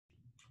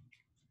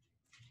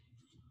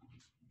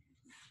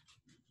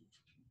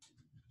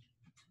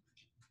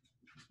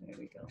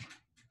go.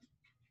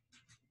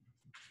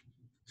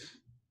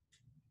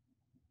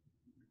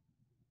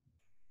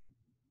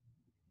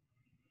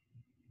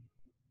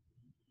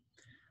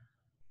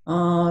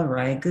 All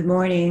right, good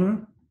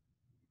morning.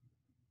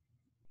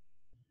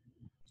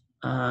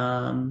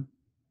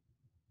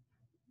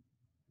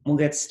 We'll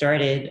get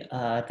started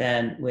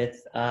then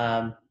with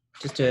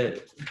just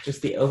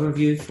the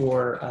overview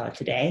for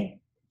today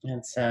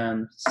and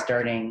some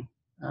starting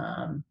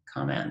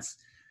comments.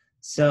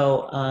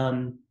 So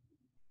I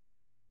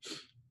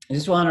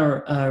just want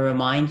to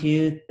remind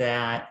you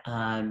that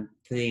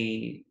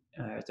the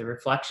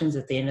reflections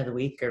at the end of the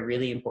week are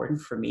really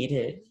important for me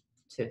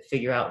to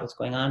figure out what's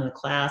going on in the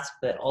class,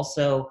 but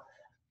also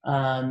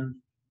I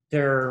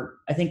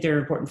think they're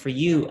important for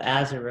you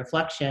as a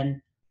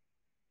reflection.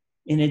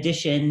 In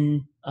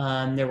addition,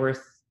 they're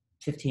worth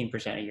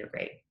 15% of your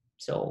grade.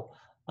 So,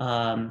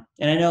 and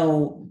I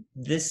know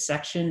this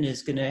section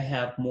is going to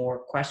have more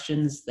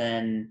questions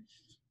than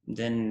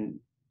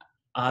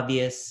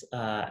obvious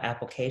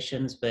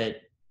applications, but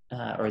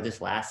or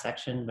this last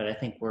section. But I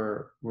think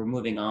we're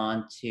moving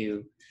on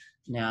to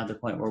now the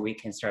point where we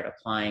can start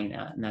applying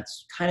that, and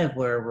that's kind of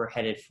where we're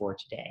headed for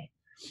today.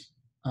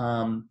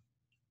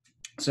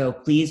 So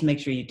please make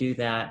sure you do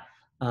that.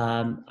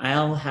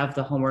 I'll have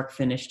the homework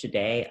finished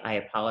today. I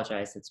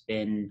apologize, it's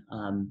been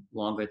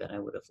longer than I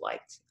would have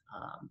liked.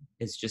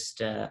 It's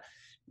just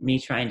me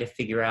trying to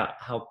figure out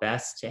how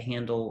best to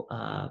handle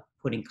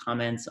putting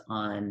comments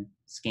on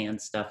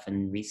scanned stuff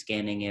and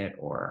rescanning it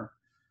or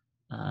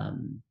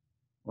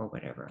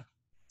whatever.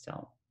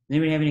 So,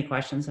 anybody have any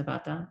questions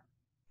about that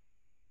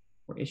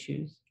or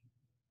issues?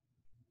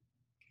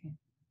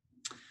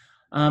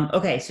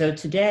 Okay, so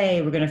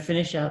today we're going to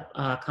finish up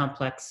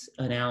complex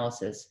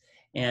analysis.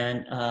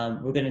 And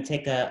we're going to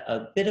take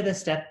a bit of a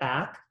step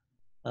back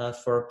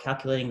for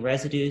calculating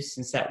residues,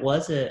 since that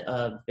was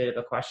a bit of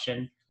a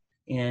question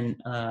in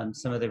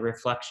some of the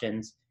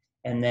reflections.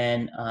 And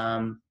then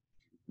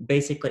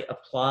basically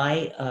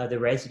apply the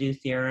residue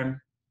theorem,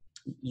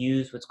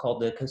 use what's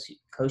called the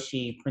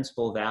Cauchy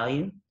principal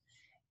value,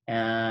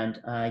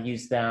 and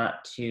use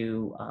that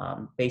to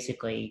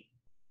basically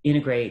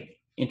integrate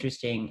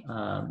interesting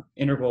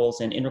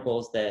integrals and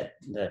integrals that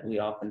we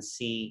often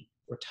see,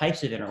 or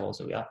types of intervals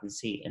that we often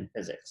see in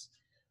physics.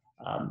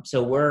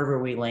 So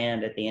wherever we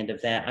land at the end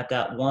of that, I've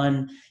got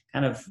one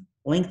kind of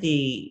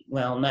lengthy,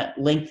 well, not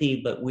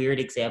lengthy, but weird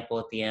example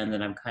at the end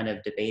that I'm kind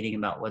of debating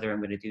about whether I'm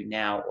going to do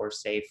now or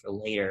save for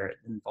later. It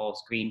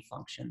involves green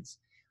functions,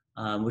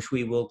 which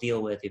we will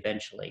deal with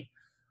eventually,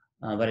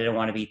 but I don't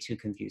want to be too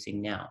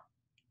confusing now.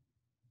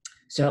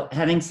 So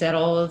having said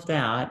all of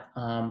that,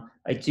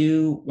 I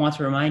do want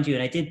to remind you,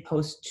 and I did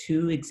post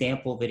 2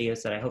 example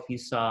videos that I hope you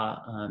saw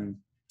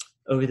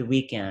over the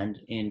weekend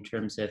in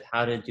terms of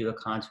how to do a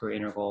contour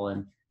integral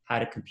and how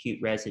to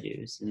compute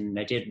residues. And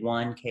I did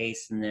one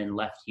case and then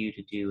left you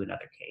to do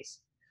another case.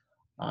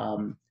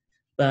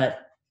 But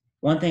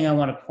one thing I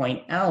want to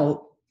point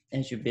out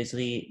as you're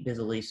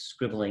busily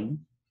scribbling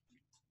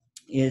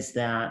is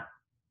that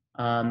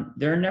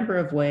there are a number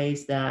of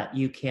ways that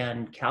you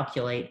can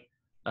calculate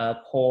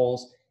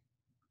poles.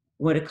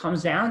 What it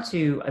comes down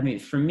to, I mean,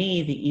 for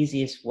me, the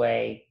easiest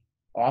way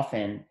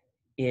often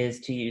is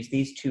to use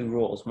these 2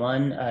 rules.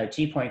 One,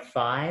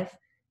 G.5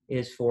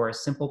 is for a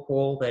simple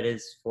pole, that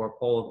is for a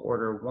pole of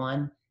order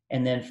 1.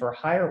 And then for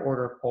higher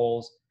order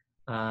poles,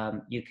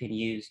 you can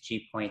use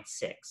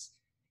G.6.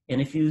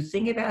 And if you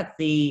think about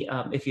the,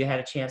 if you had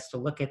a chance to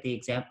look at the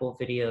example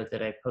video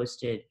that I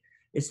posted,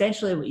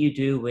 essentially what you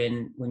do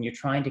when you're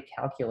trying to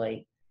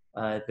calculate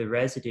the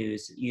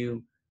residues,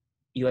 you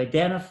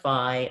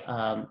identify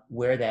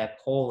where that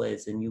pole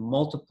is, and you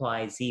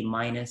multiply z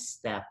minus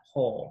that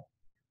pole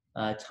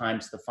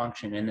times the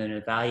function, and then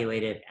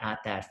evaluate it at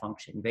that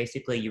function.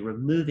 Basically, you're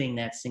removing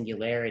that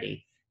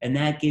singularity, and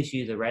that gives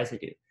you the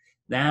residue.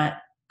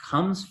 That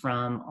comes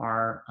from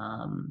our,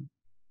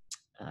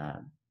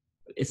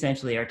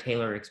 essentially our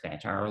Taylor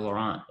expansion, our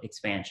Laurent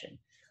expansion.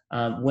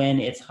 When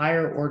it's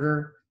higher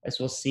order, as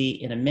we'll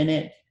see in a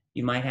minute,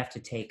 you might have to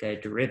take a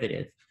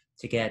derivative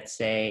to get,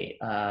 say,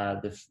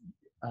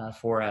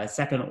 for a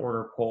second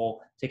order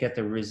pole, to get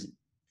the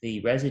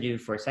residue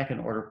for a second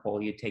order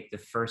pole, you take the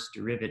first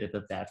derivative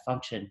of that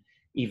function.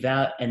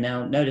 And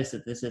now notice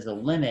that this is a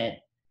limit,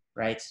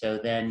 right? So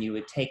then you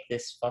would take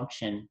this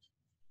function,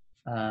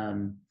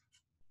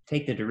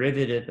 take the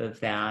derivative of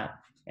that,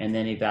 and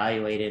then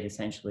evaluate it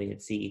essentially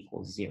at z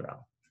equals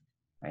 0,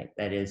 right?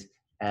 That is,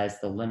 as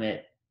the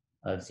limit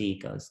of z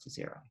goes to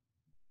 0.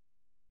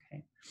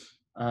 Okay.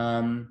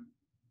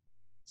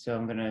 So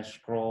I'm going to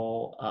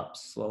scroll up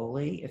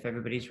slowly if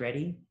everybody's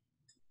ready.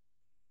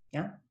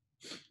 Yeah?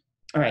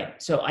 All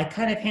right, so I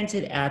kind of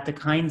hinted at the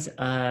kinds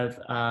of,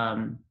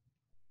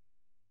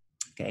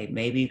 okay,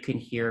 maybe you can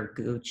hear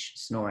Gooch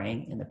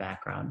snoring in the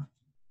background.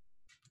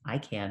 I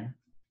can.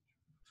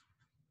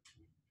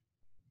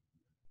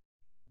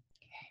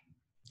 Okay.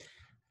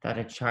 Thought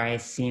I'd try a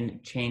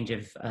change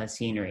of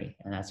scenery,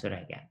 and that's what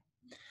I get.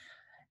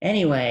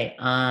 Anyway,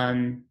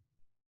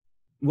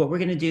 what we're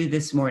going to do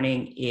this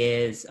morning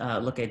is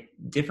look at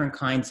different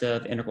kinds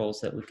of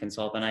integrals that we can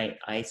solve. And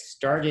I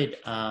started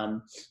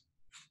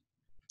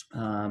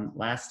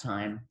last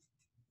time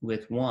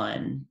with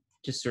one,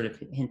 just sort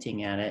of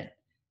hinting at it,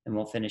 and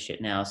we'll finish it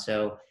now.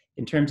 So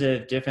in terms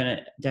of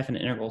definite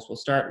integrals, we'll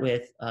start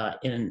with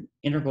an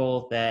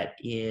integral that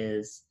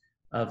is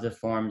of the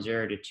form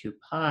 0 to 2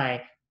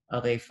 pi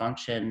of a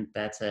function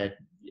that's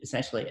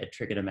essentially a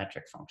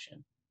trigonometric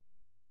function.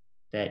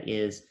 That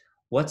is,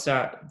 what's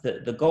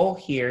the goal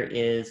here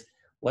is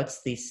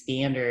what's the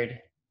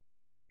standard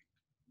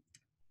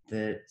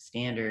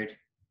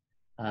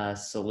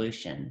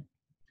solution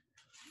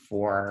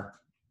for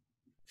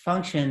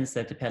functions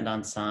that depend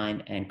on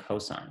sine and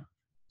cosine.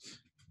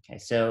 Okay,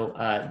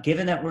 so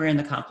given that we're in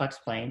the complex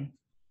plane,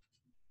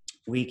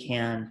 we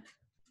can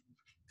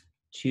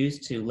choose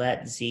to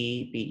let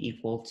z be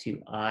equal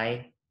to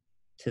I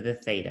to the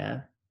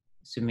theta,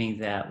 assuming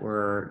that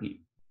we're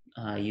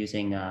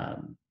using,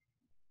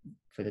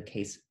 for the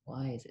case,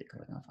 why is it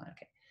going off?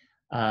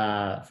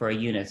 Okay, for a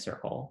unit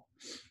circle.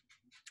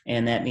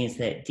 And that means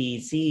that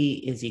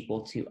dz is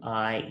equal to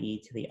I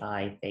e to the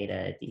I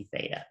theta d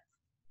theta.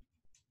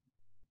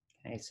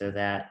 Okay, so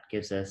that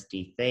gives us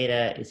d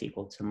theta is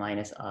equal to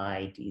minus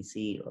I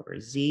dz over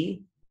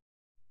z.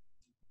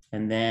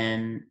 And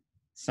then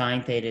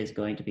sine theta is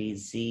going to be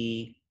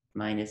z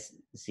minus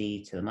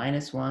z to the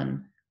minus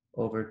 1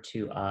 over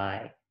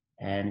 2i.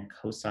 And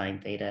cosine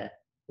theta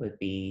would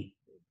be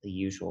the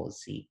usual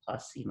z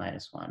plus z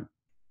minus 1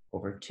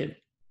 over 2.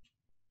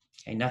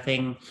 Okay,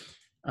 nothing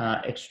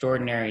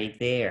extraordinary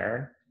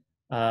there.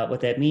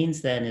 What that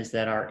means then is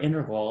that our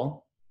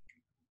integral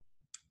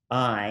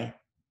I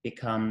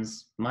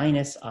becomes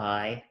minus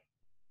I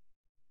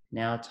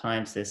now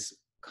times this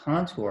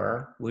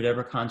contour,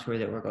 whatever contour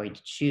that we're going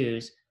to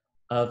choose,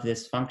 of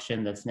this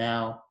function that's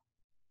now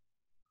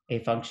a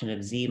function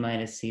of z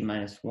minus c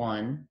minus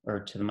 1, or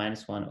to the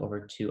minus 1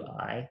 over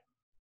 2i,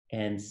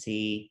 and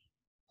z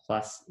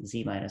plus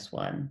z minus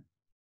 1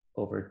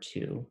 over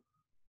 2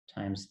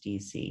 times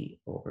dz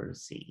over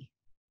z.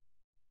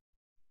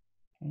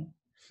 Okay,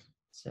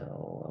 so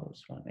I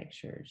just want to make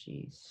sure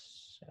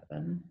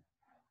G7.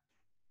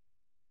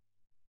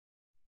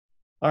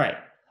 All right.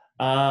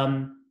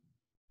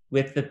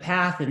 With the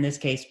path in this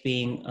case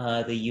being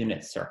the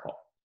unit circle.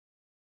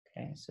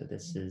 Okay, so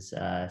this is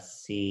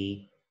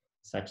C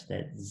such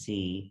that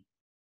Z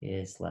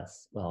is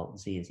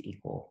Z is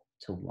equal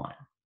to 1,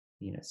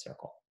 unit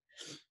circle.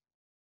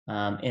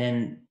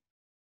 And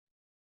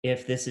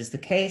if this is the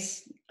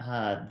case,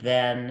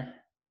 then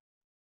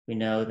we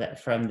know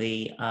that from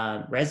the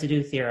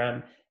residue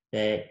theorem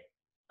that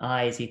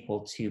I is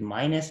equal to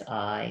minus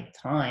I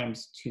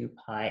times 2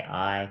 pi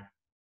I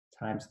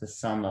times the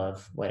sum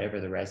of whatever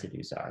the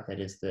residues are. That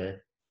is the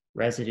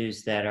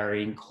residues that are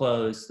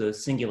enclosed,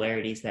 those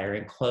singularities that are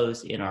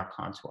enclosed in our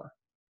contour.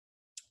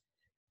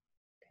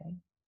 Okay,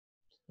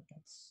 so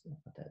let's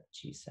put that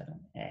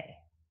G7A.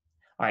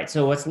 All right,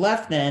 so what's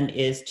left then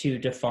is to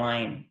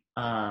define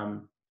a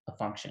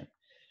function.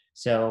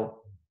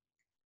 So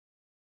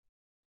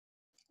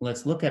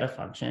let's look at a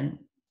function,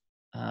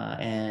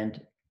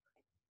 and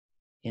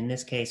in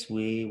this case,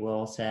 we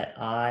will set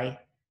I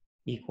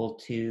equal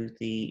to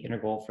the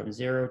integral from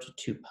 0 to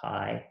 2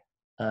 pi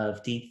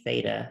of d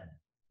theta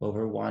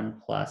over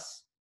 1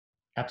 plus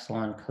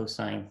epsilon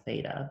cosine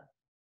theta,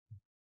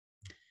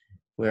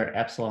 where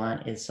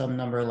epsilon is some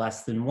number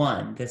less than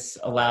 1. This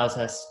allows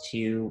us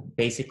to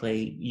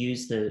basically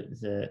use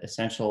the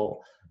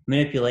essential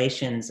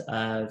manipulations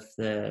of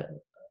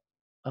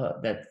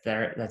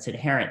that's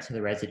inherent to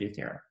the residue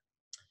theorem.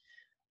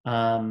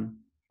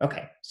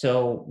 Okay,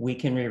 so we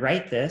can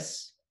rewrite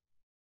this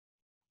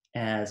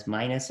as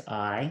minus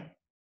I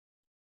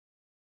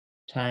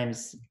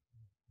times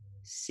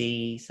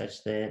C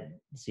such that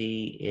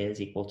Z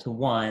is equal to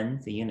 1,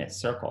 the unit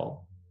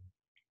circle.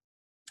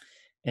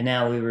 And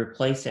now we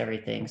replace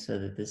everything so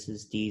that this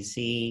is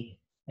dz,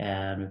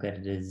 and we've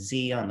got a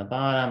z on the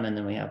bottom, and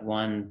then we have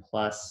 1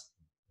 plus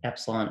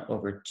epsilon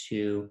over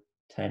 2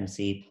 times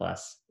z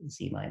plus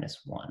z minus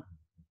 1.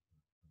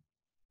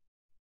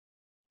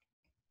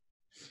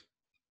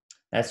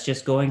 That's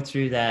just going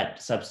through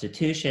that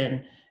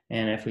substitution,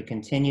 and if we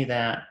continue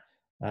that,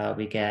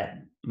 we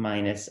get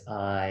minus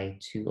I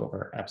 2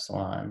 over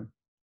epsilon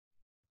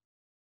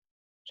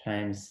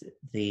times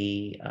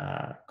the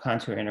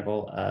contour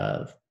integral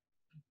of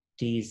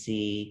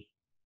dz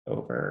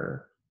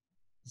over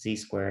z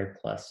squared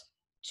plus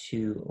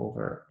 2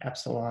 over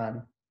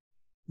epsilon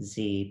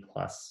z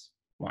plus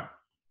 1.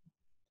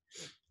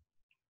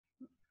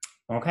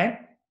 Okay,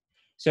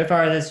 so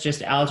far that's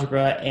just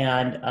algebra,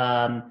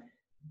 and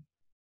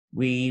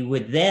we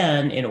would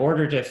then, in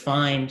order to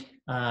find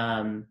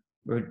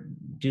or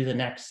do the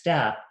next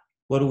step,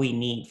 what do we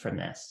need from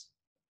this?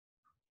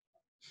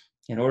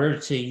 In order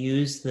to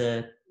use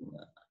the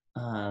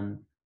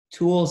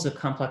tools of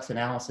complex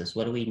analysis,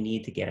 what do we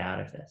need to get out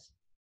of this?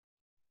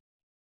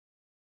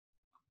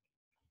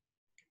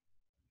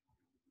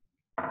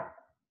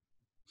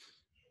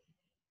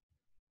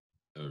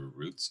 The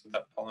roots of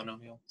that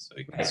polynomial. So,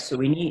 right, so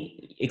we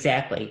need,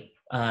 exactly,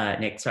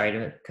 Nick, sorry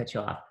to cut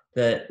you off.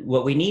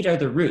 What we need are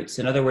the roots.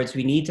 In other words,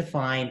 we need to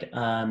find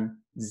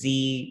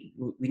we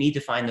need to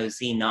find those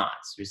z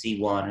naughts, or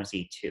z1 or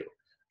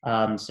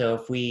z2. So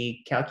if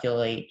we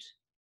calculate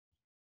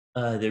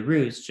the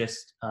roots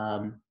just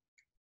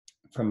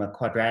from a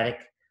quadratic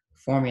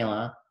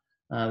formula,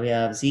 we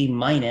have z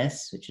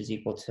minus, which is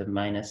equal to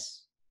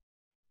minus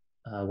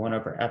 1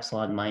 over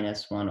epsilon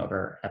minus 1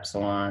 over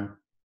epsilon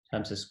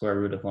times the square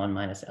root of 1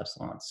 minus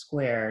epsilon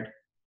squared,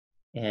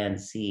 and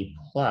z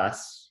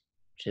plus,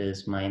 which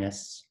is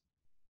minus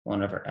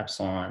 1 over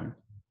epsilon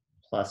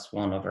plus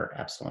 1 over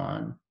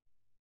epsilon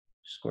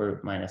square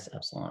root minus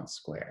epsilon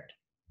squared.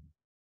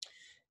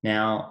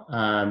 Now,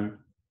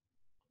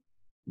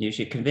 you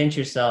should convince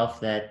yourself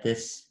that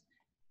this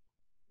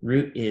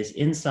root is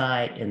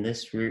inside and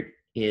this root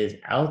is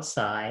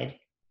outside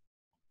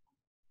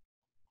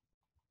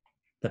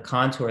the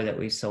contour that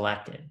we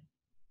selected,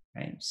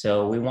 right?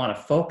 So we want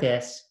to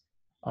focus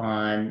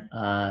on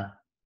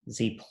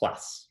z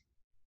plus,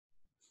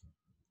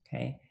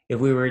 okay? If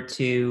we were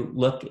to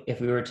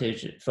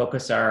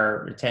focus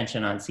our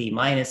attention on z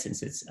minus,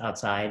 since it's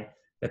outside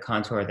the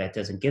contour, that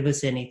doesn't give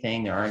us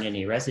anything, there aren't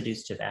any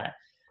residues to that.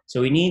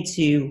 So we need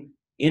to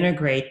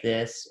integrate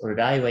this or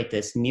evaluate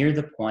this near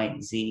the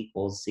point z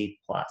equals z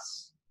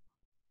plus.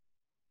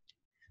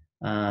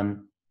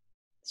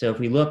 So if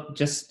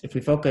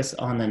we focus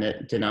on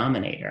the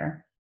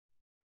denominator,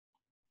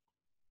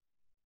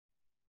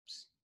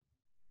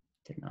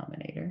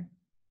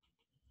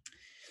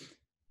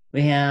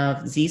 we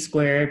have z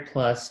squared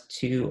plus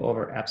 2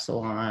 over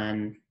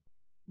epsilon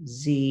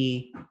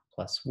z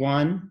plus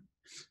 1,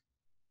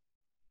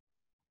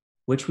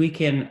 which we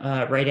can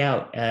write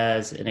out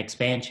as an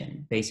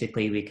expansion.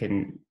 Basically, we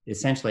can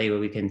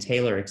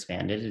Taylor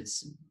expand it.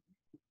 It's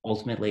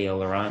ultimately a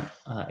Laurent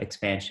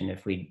expansion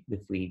if we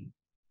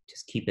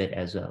just keep it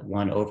as a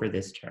 1 over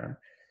this term.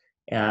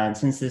 And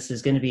since this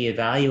is going to be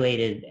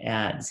evaluated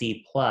at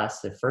z plus,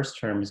 the first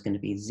term is going to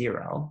be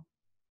 0.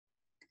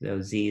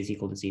 So z is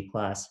equal to z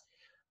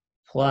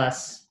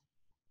plus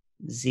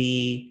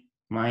z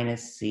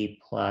minus z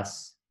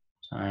plus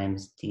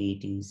times d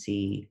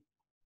dz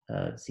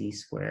of z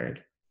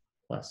squared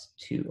plus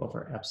 2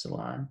 over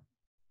epsilon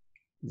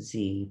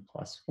z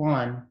plus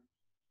 1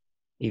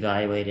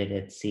 evaluated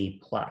at z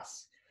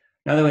plus.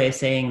 Another way of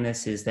saying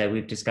this is that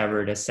we've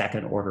discovered a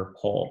second order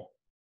pole.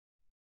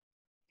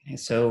 Okay,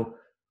 so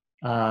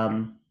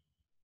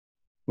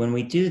when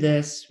we do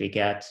this, we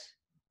get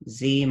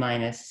z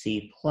minus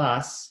z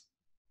plus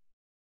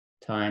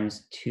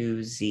times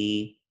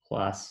 2z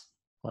plus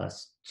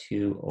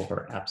 2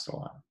 over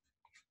epsilon.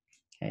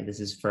 Okay, this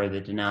is for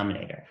the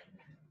denominator,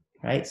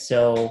 right?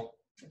 So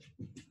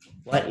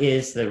what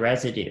is the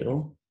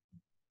residue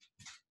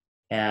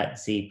at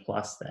z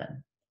plus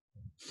then?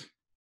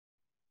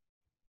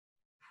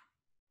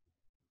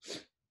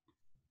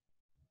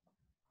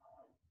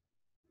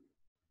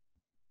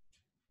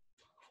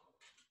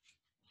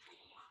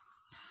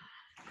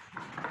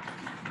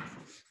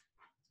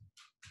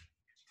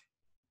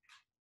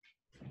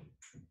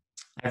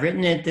 I've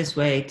written it this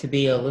way to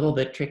be a little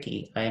bit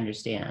tricky, I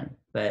understand,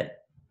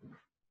 but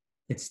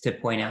it's to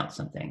point out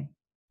something.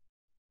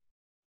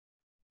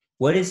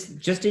 What is,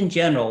 just in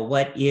general,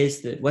 what's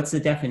the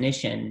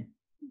definition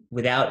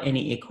without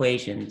any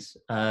equations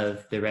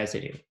of the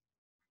residue?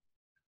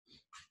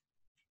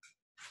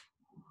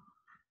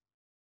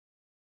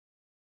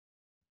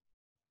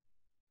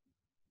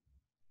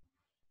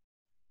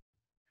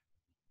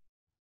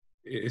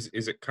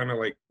 Is it kind of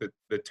like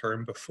the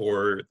term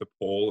before the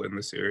pole in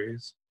the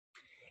series?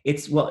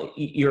 It's, well,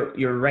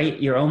 you're right,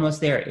 you're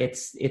almost there.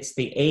 It's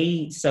the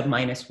a sub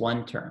minus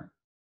 1 term,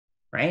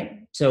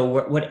 right? So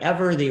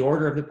whatever the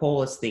order of the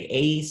pole, it's the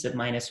a sub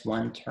minus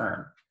 1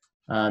 term.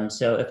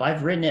 So if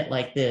I've written it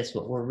like this,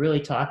 what we're really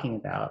talking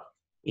about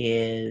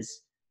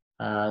is,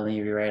 let me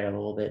rewrite it a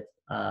little bit,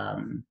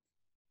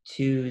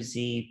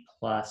 2z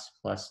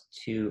plus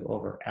 2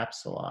 over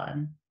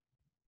epsilon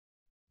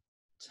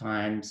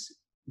times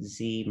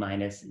z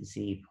minus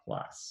z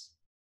plus,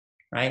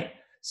 right?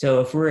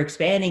 So if we're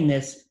expanding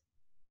this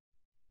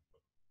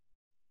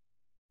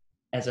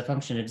as a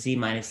function of z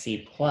minus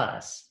z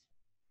plus,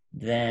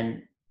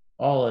 then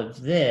all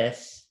of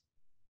this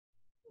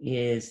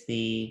is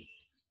the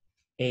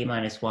a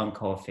minus 1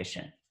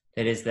 coefficient.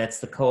 That is, that's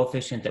the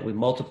coefficient that we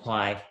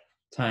multiply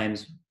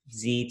times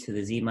z to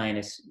the z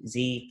minus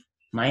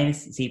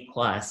z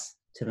plus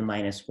to the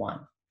minus 1.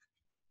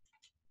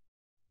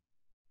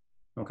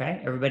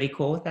 Okay, everybody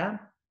cool with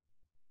that?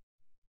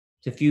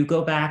 So if you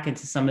go back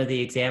into some of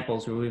the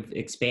examples where we've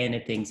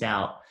expanded things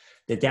out,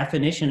 the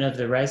definition of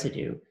the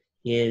residue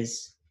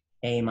is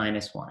a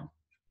minus 1,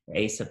 or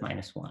a sub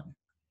minus 1.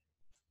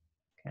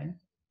 Okay.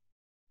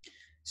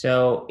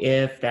 So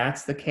if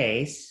that's the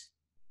case,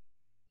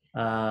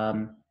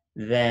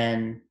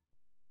 then,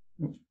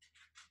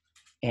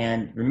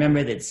 and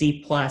remember that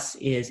z plus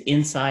is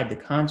inside the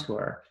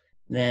contour,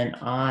 then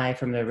I,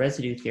 from the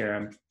residue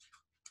theorem,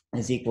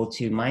 is equal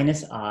to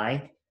minus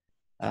I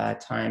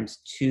times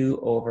 2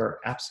 over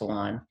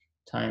epsilon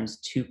times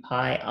 2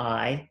 pi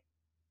I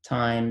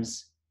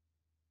times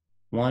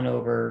 1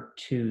 over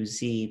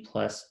 2z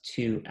plus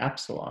 2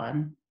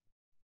 epsilon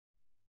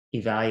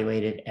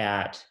evaluated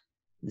at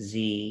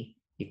z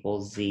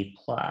equals z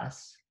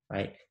plus,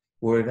 right?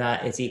 Where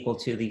that is equal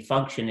to the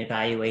function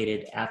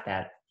evaluated at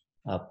that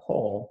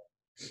pole.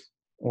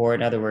 Or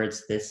in other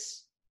words,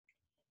 this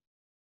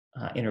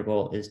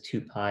integral is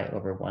 2 pi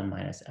over 1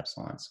 minus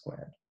epsilon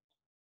squared.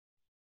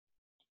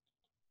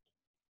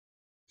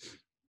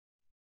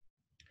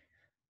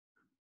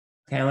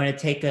 Okay, I want to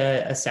take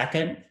a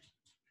second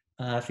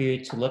for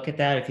you to look at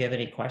that. If you have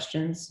any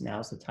questions,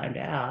 now's the time to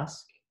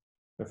ask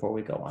before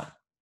we go on.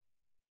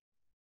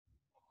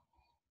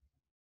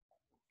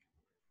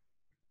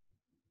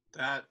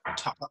 That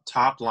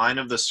top line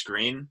of the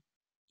screen,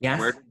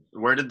 Yes?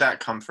 where did that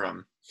come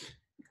from?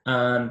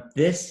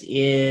 This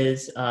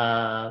is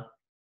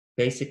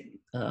basic,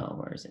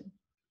 where is it?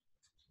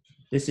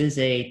 This is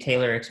a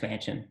Taylor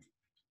expansion.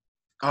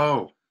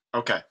 Oh,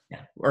 okay.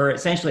 Yeah, or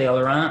essentially a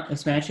Laurent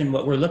expansion.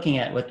 What we're looking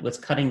at, what's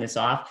cutting this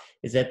off,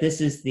 is that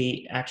this is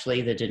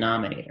actually the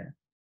denominator,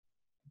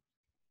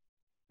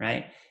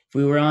 right? If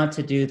we were on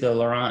to do the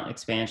Laurent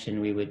expansion,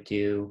 we would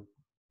do,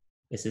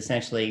 it's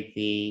essentially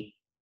the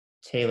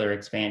Taylor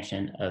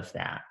expansion of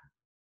that.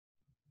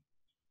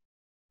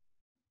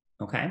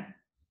 Okay?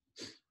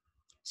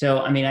 So,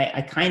 I mean,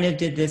 I kind of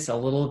did this a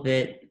little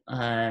bit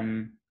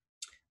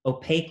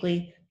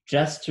opaquely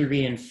just to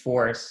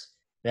reinforce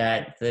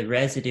that the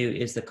residue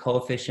is the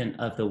coefficient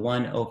of the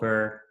 1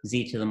 over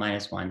z to the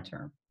minus 1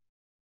 term.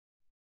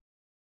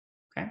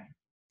 Okay?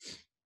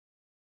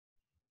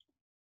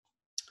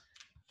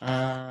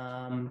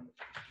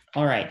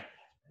 All right.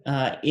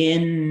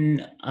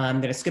 I'm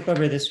going to skip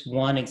over this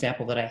one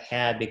example that I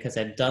had because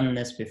I've done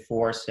this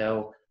before.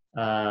 So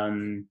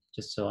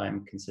just so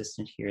I'm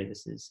consistent here,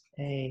 this is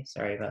A,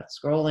 sorry about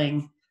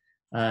scrolling.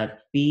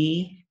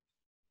 B,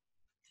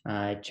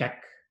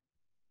 check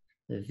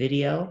the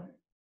video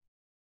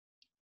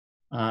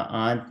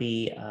on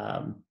the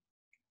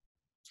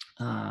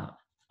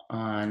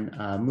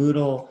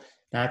Moodle.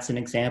 That's an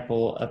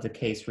example of the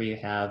case where you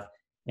have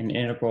an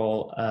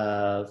integral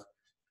of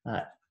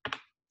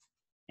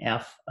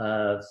f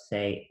of,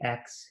 say,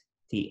 x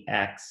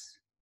dx,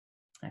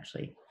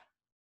 actually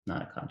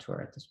not a contour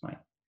at this point,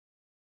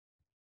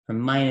 from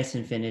minus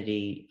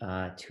infinity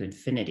to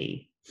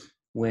infinity,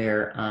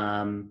 where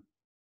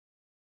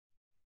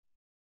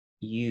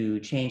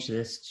you change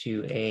this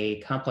to a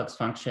complex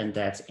function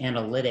that's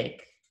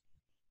analytic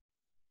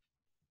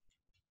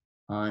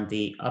on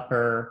the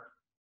upper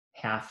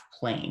half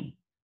plane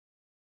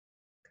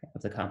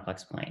of the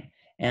complex plane.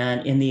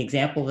 And in the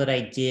example that I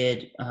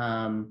did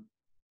on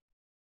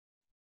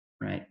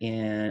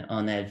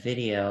that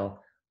video,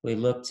 we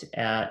looked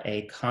at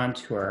a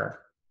contour,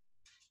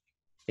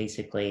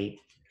 basically,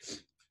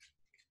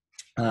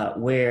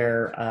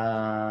 where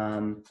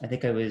I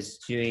think I was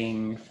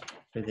doing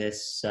for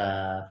this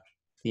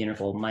the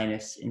integral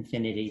minus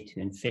infinity to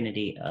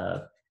infinity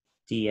of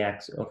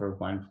dx over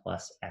 1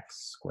 plus x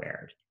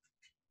squared,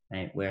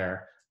 right?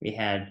 Where we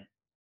had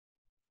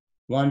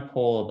one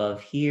pole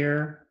above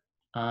here,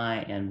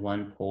 I, and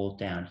one pole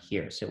down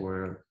here. So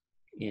we're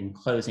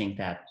enclosing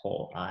that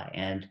pole, I.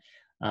 And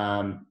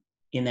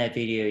in that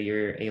video,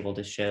 you're able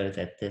to show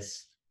that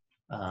this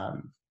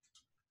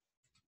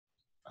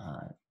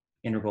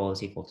integral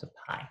is equal to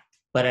pi.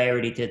 But I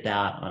already did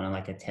that on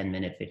like a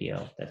 10-minute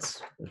video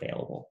that's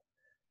available.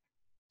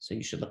 So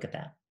you should look at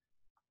that.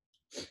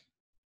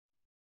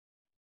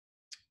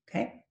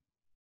 Okay.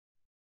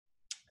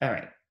 All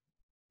right.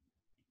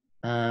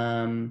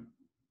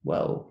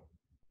 Whoa.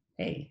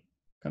 Hey,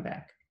 come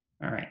back.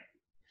 All right.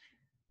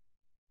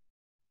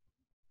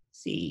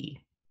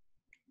 See.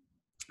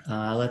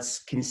 Let's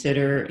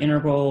consider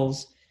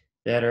integrals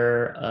that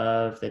are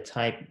of the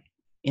type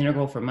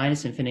integral from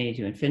minus infinity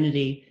to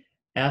infinity,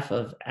 f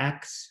of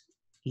x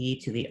e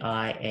to the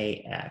I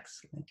a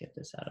x. Let me get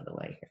this out of the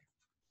way here.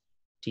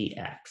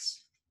 Dx.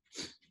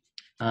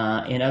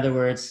 In other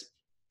words,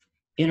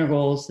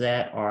 integrals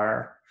that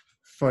are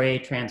Fourier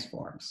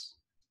transforms.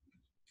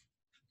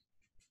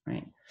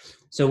 Right?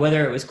 So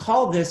whether it was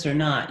called this or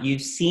not,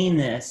 you've seen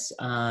this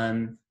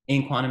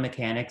in quantum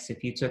mechanics.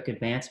 If you took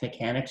advanced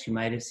mechanics, you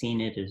might have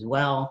seen it as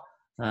well.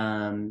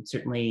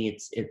 Certainly,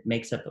 it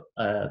makes up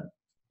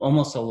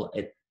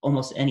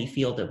almost any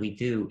field that we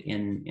do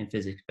in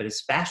physics, but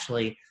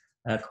especially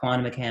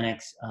quantum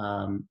mechanics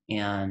and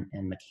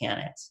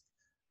mechanics.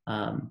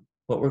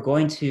 What we're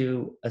going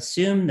to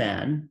assume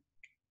then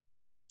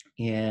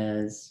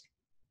is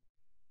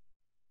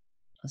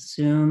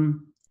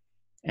assume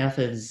f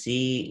of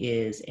z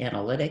is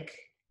analytic,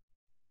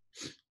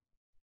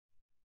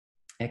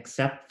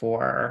 except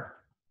for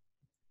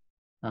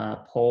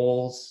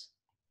poles,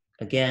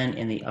 again,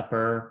 in the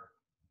upper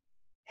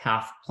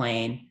half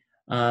plane.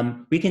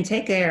 We can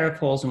take the arrow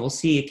poles, and we'll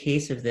see a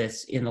case of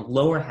this in the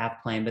lower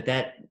half plane, but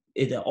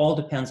it all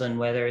depends on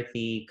whether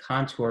the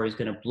contour is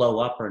going to blow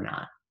up or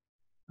not.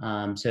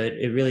 So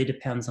it really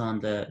depends on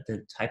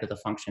the type of the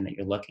function that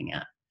you're looking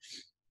at.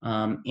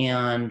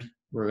 And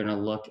we're going to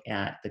look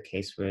at the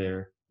case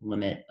where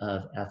limit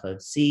of f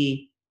of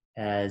z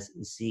as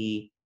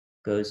z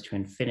goes to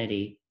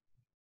infinity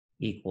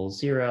equals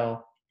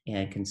 0,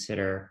 and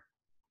consider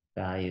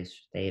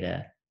values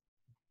theta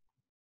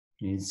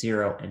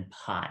 0 and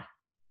pi.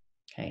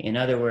 Okay. In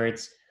other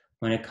words,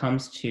 when it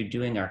comes to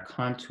doing our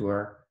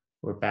contour,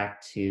 we're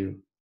back to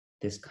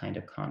this kind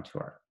of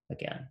contour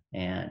again.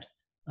 And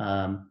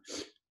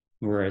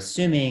we're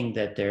assuming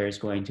that there's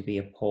going to be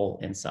a pole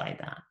inside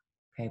that.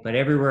 Okay. But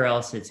everywhere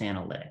else, it's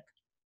analytic.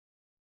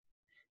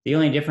 The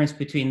only difference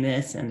between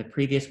this and the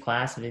previous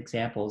class of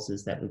examples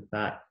is that we've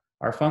got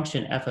our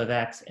function f of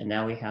x, and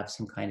now we have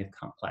some kind of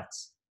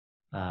complex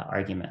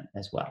argument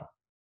as well.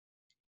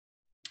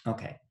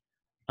 Okay.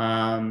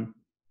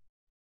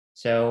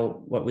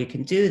 So what we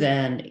can do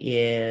then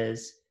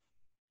is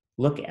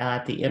look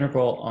at the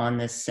integral on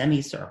this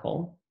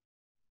semicircle,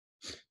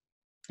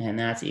 and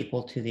that's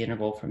equal to the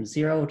integral from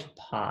 0 to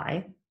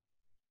pi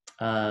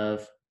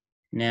of,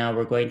 now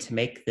we're going to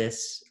make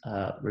this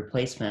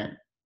replacement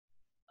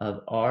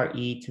of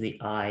re to the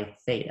I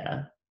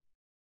theta.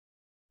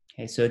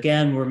 Okay, so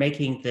again, we're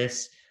making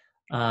this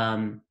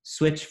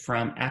switch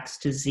from x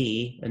to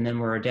z, and then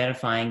we're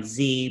identifying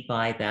z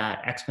by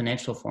that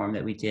exponential form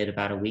that we did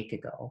about a week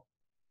ago.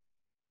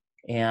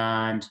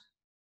 And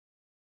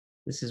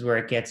this is where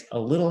it gets a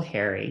little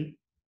hairy.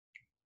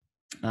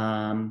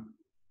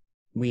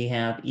 We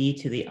have e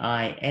to the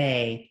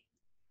ia,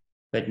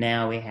 but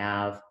now we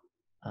have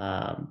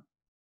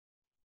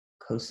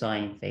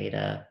cosine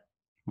theta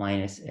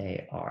minus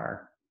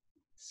ar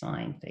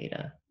sine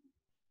theta,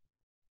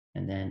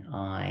 and then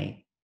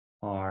I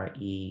r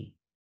e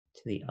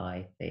to the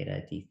I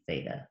theta d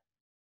theta.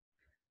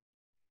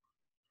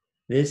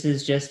 This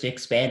is just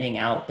expanding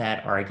out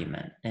that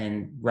argument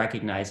and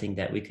recognizing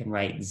that we can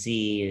write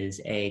z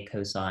is a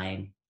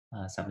cosine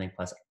something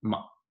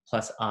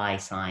plus I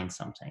sine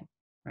something,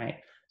 right?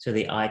 So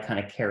the I kind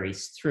of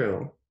carries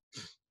through.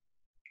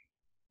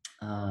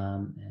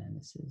 And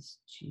this is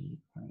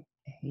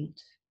G.8.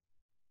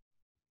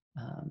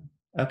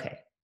 Okay,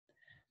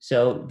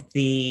 so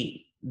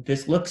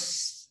this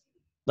looks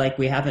like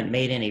we haven't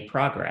made any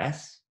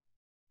progress,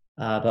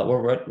 but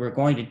what we're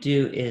going to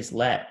do is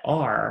let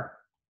R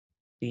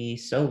be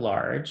so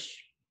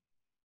large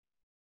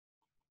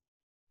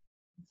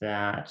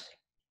that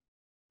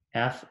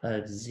f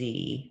of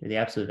z, or the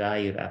absolute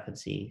value of f of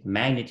z, the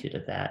magnitude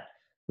of that,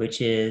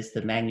 which is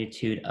the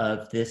magnitude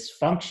of this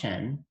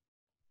function.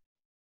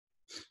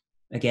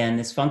 Again,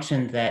 this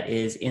function that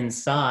is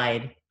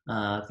inside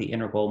the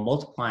integral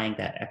multiplying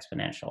that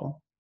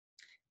exponential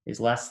is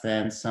less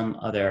than some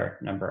other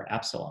number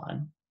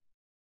epsilon.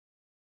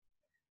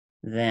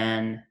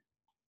 Then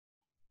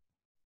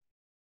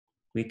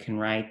we can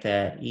write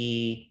that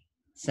e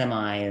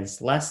semi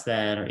is less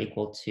than or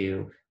equal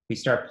to, we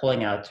start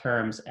pulling out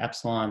terms,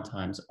 epsilon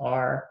times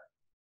r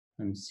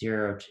from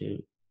 0 to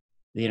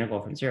the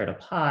integral from 0 to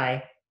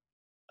pi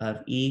of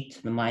e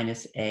to the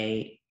minus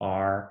a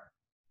r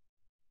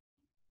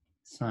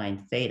sine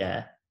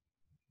theta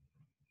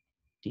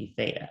d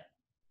theta.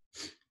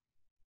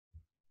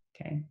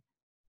 Okay.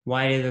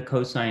 Why did the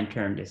cosine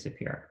term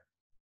disappear?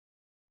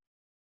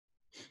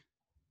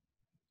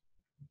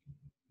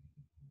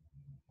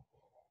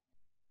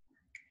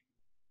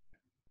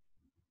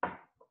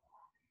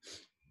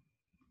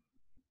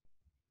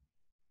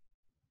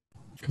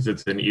 Because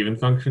it's an even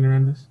function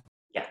around this?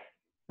 Yeah,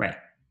 right.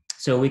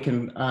 So we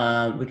can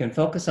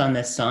focus on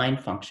this sine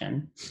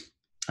function.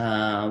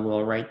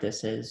 We'll write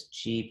this as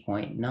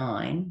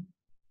G.9.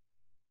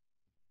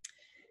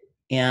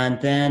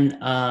 And then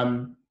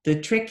the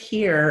trick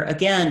here,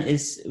 again,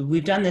 is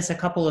we've done this a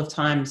couple of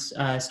times,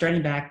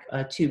 starting back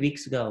 2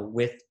 weeks ago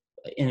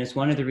and it's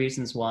one of the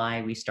reasons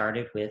why we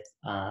started with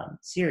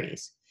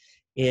series,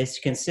 is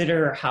to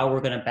consider how we're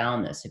going to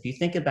bound this. If you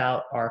think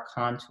about our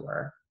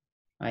contour,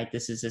 right,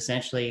 this is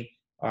essentially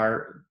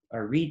our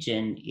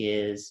region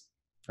is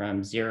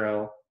from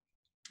 0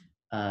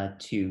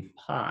 to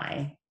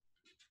pi.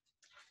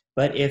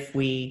 But if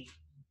we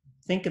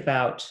think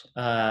about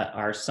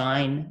our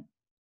sine,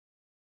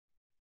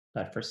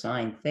 but for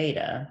sine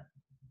theta,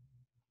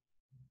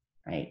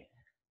 right,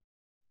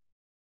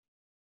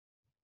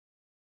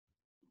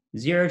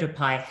 0 to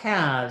pi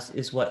halves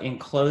is what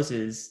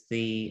encloses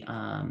the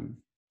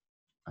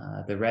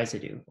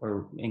residue,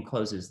 or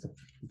encloses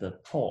the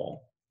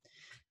pole.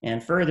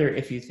 And further,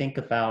 if you think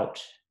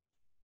about,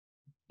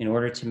 in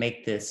order to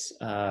make this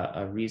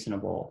a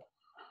reasonable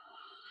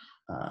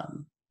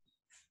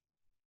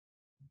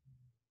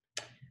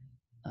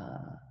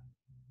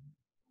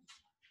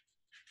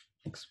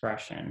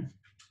expression,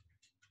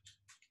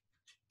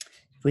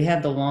 if we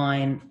have the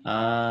line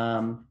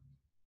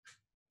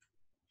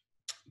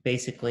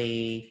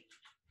basically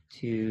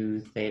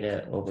 2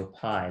 theta over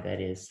pi, that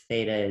is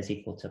theta is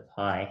equal to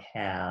pi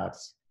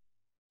halves,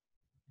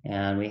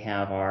 and we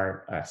have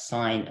our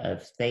sine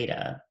of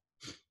theta.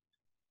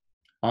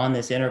 On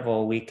this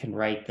interval, we can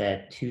write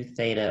that 2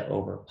 theta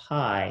over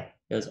pi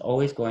is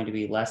always going to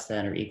be less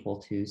than or equal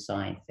to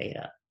sine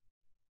theta.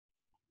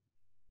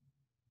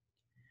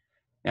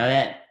 Now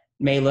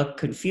may look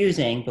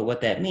confusing, but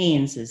what that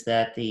means is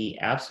that the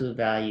absolute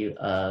value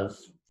of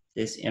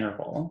this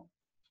interval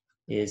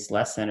is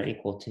less than or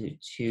equal to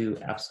 2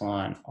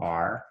 epsilon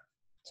r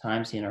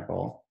times the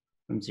interval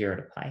from 0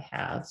 to pi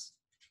halves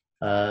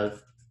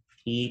of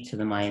e to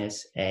the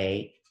minus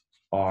a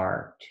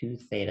r 2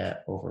 theta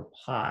over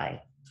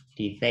pi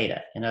d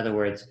theta. In other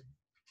words,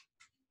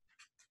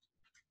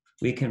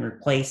 we can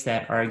replace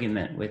that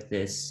argument with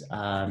this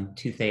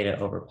 2 theta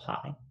over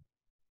pi.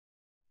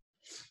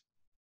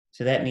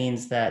 So that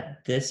means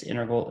that this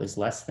interval is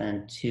less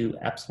than 2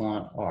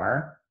 epsilon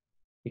r.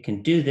 We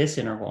can do this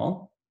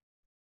interval,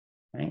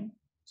 right?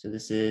 So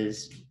this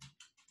is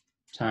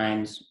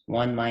times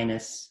 1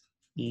 minus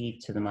e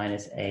to the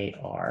minus a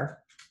r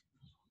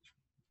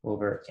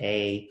over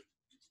a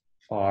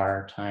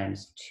r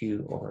times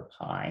 2 over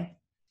pi.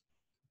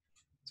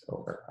 It's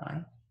over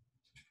pi.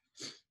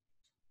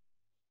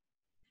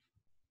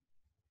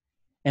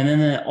 And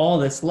then all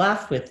that's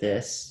left with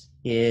this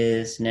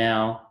is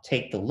now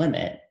take the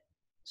limit.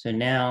 So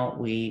now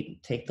we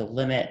take the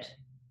limit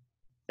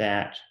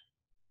that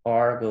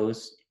r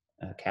goes,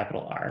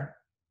 capital R,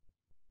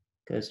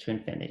 goes to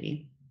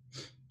infinity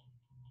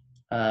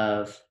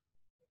of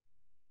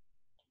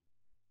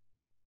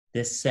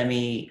this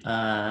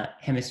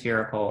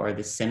semi-hemispherical or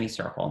this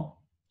semicircle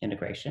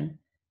integration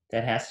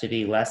that has to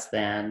be less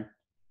than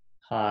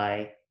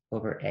pi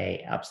over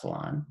a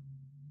epsilon.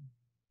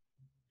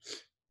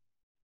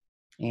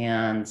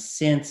 And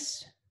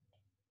since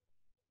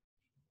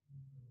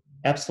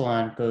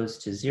epsilon goes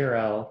to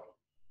 0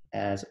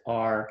 as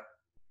r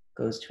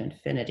goes to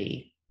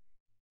infinity,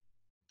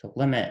 the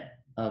limit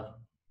of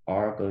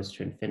r goes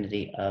to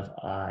infinity of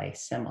I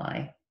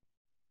semi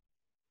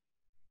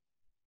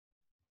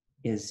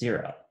is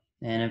 0.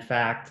 And in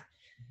fact,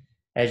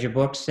 as your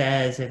book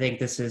says, I think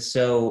this is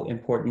so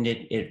important,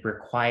 it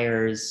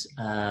requires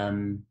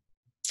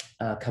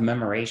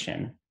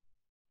commemoration.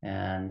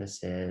 And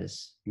this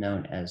is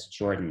known as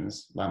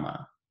Jordan's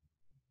lemma.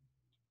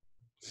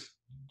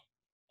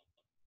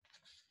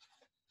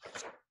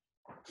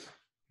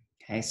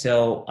 Okay,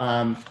 so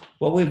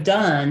what we've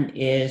done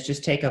is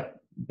just take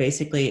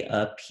basically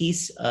a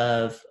piece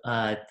of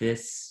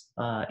this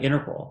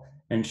integral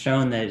and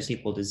shown that it's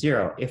equal to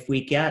 0. If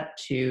we get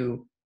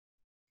to,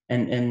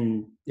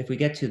 and if we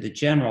get to the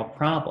general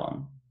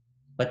problem,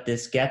 what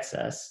this gets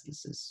us,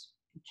 this is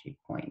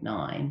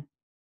G.9,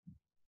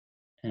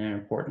 and an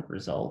important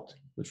result,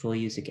 which we'll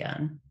use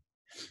again.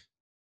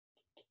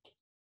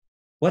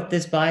 What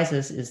this buys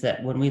us is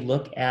that when we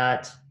look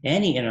at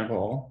any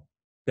integral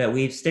that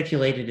we've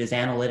stipulated as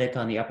analytic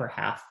on the upper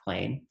half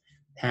plane,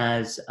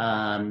 has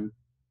a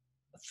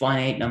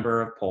finite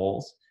number of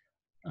poles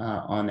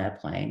on that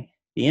plane,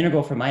 the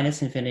integral from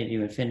minus infinity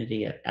to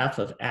infinity of f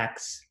of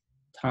x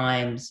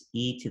times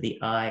e to the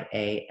I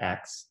a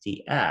x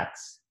dx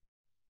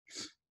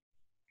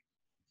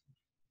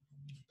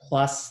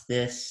plus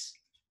this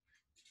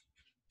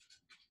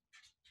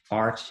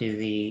r to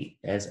the,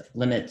 as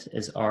limit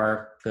as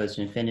r goes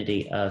to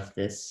infinity of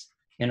this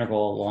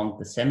integral along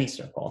the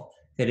semicircle.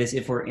 That is,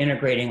 if we're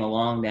integrating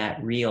along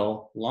that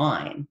real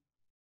line,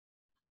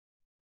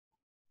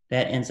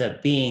 that ends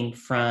up being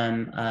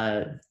from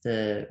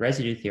the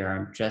residue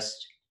theorem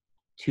just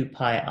 2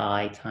 pi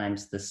I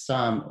times the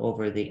sum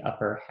over the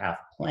upper half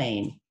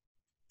plane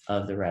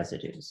of the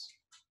residues.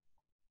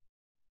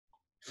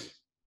 This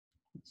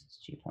is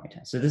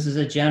G.10. So this is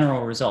a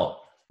general result.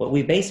 What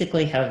we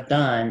basically have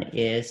done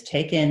is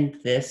taken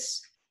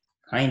this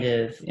kind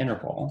of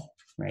interval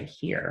right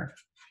here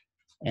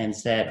and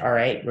said, all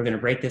right, we're going to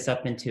break this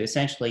up into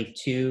essentially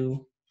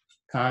 2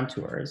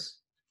 contours.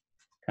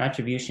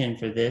 Contribution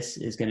for this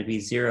is going to be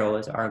 0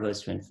 as r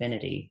goes to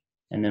infinity.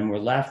 And then we're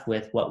left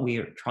with what we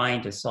are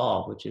trying to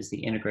solve, which is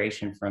the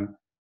integration from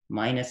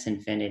minus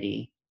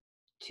infinity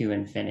to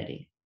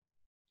infinity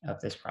of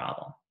this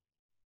problem.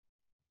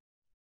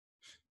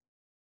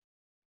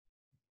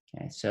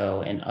 Okay,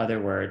 so in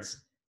other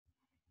words,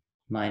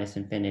 minus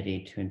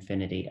infinity to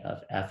infinity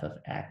of f of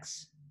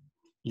x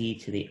e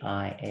to the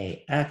I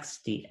a x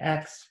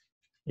dx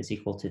is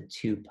equal to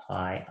 2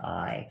 pi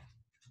I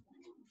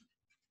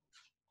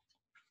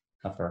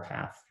upper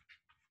half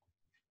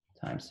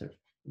times the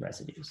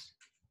residues.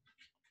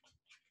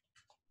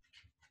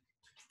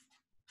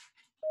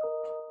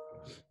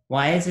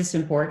 Why is this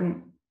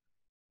important?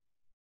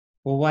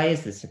 Well, why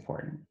is this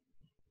important?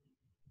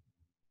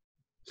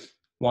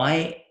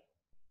 Why?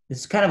 This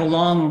is kind of a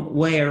long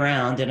way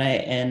around,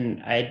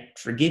 and I'd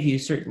forgive you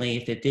certainly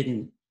if it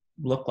didn't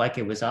look like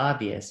it was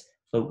obvious,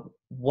 but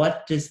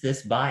what does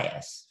this buy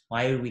us?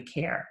 Why do we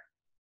care?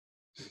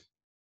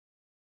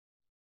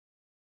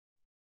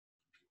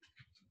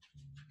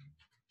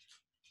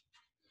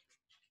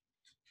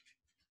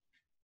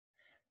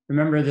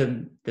 Remember,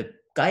 the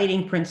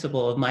guiding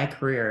principle of my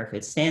career, if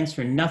it stands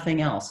for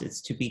nothing else,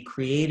 it's to be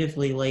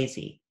creatively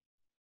lazy,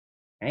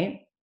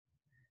 right?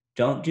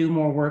 Don't do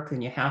more work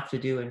than you have to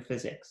do in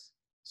physics.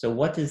 So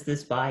what does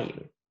this buy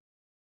you?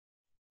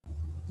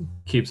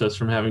 Keeps us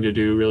from having to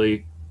do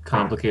really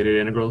complicated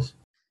integrals.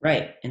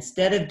 Right.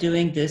 Instead of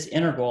doing this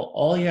integral,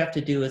 all you have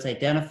to do is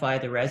identify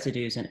the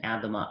residues and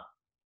add them up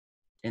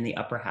in the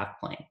upper half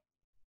plane.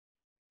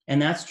 And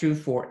that's true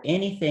for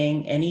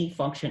anything, any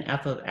function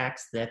f of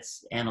x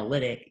that's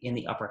analytic in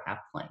the upper half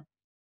plane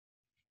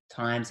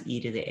times e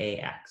to the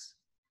ax,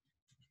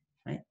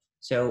 right?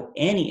 So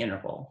any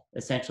integral,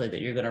 essentially,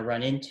 that you're going to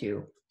run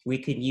into, we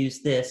can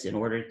use this in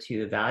order to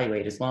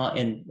evaluate as long,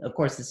 and of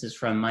course, this is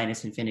from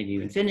minus infinity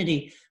to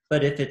infinity,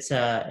 but if it's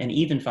an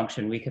even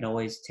function, we can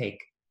always take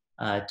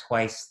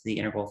twice the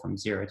integral from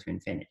 0 to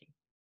infinity.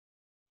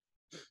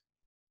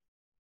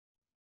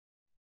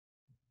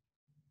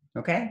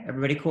 Okay,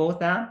 everybody cool with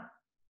that?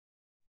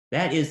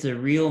 That is the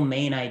real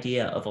main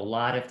idea of a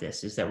lot of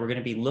this, is that we're going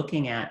to be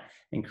looking at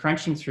and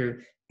crunching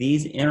through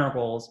these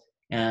intervals,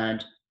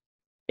 and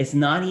it's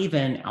not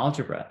even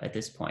algebra at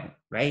this point,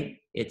 right?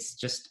 It's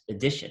just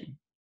addition.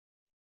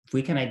 If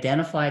we can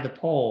identify the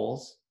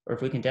poles, or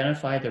if we can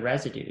identify the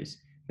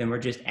residues, then we're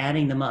just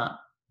adding them up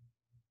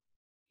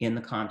in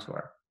the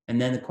contour.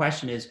 And then the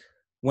question is,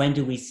 when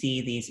do we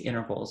see these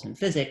intervals in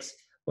physics?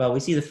 Well, we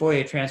see the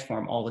Fourier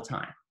transform all the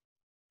time,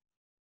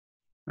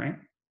 right?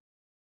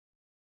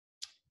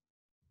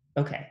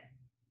 Okay.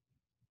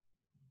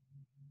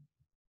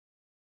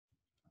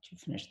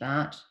 Finish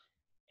that.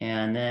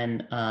 And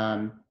then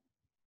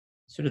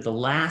sort of the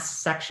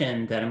last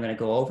section that I'm going to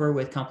go over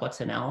with complex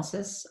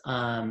analysis,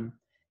 and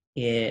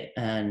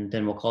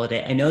then we'll call it a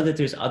day. I know that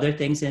there's other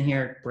things in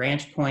here,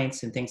 branch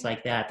points and things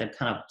like that, that I'm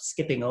kind of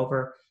skipping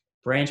over.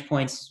 Branch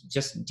points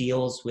just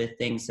deals with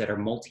things that are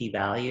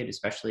multi-valued,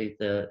 especially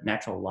the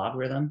natural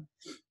logarithm.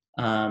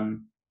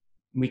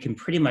 We can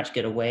pretty much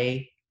get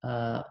away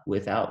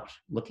without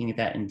looking at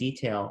that in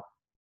detail.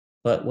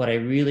 But what I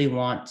really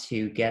want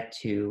to get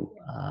to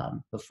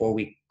before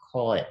we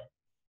call it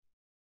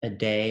a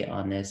day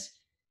on this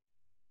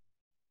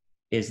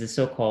is the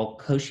so-called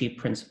Cauchy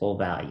principal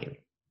value.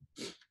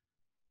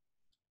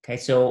 Okay,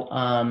 so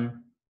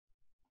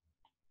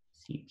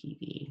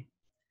CPV.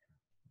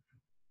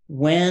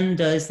 When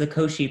does the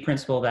Cauchy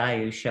principal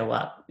value show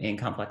up in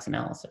complex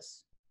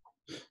analysis?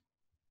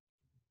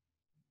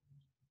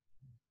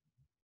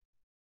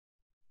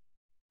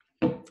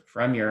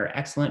 From your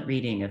excellent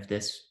reading of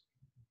this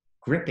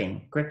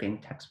gripping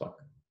textbook.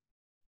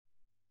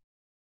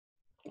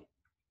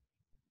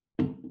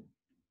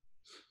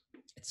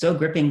 It's so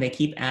gripping, they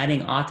keep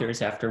adding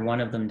authors after one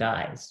of them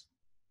dies.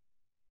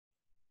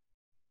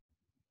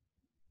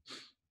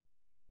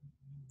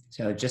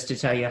 So just to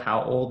tell you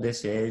how old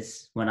this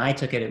is, when I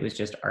took it, it was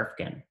just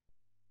Arfgen.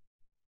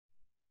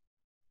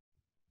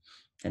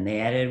 Then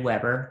they added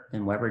Weber,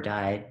 then Weber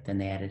died, then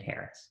they added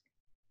Harris.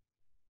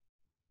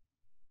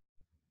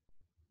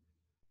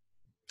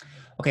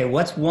 Okay,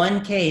 what's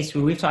one case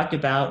where we've talked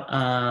about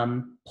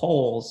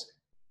poles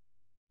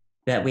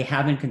that we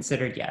haven't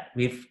considered yet?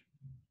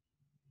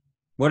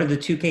 What are the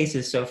two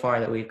cases so far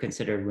that we've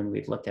considered when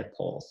we've looked at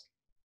poles?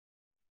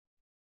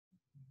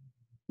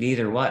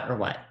 Either what or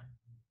what?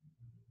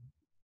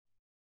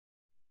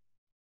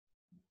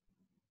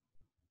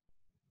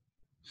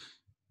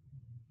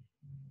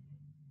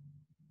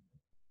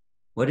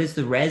 What does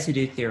the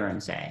residue theorem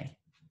say?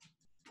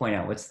 Point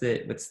out what's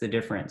the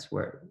difference?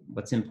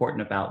 What's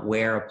important about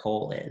where a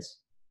pole is?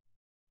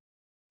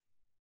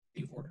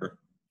 The order.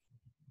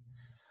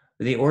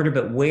 The order,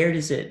 but where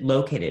is it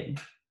located?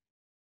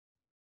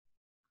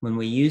 When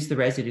we use the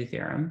residue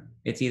theorem,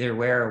 it's either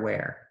where or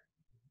where.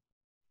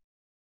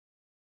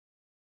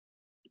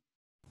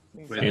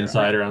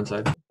 Inside or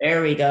outside?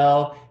 There we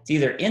go. It's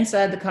either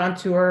inside the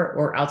contour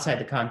or outside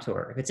the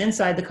contour. If it's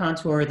inside the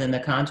contour, then the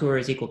contour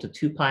is equal to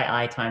 2 pi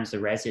I times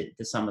the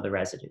sum of the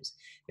residues.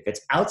 If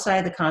it's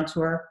outside the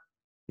contour,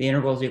 the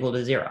integral is equal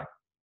to 0,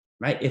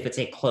 right? If it's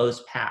a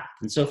closed path.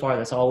 And so far,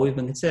 that's all we've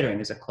been considering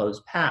is a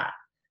closed path.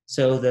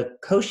 So the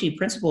Cauchy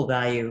principal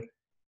value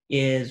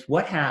is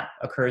what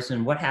occurs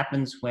and what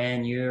happens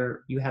when you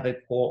have a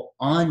pole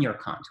on your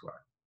contour.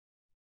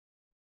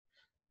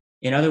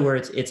 In other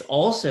words, it's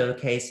also a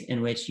case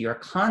in which your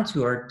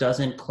contour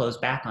doesn't close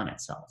back on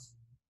itself.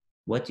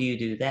 What do you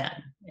do then?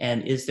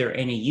 And is there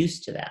any use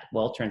to that?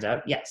 Well, it turns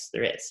out, yes,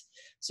 there is.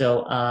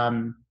 So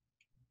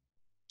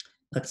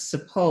let's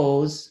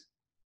suppose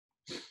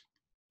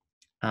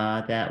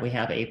that we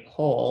have a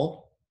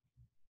pole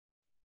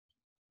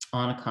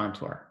on a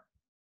contour.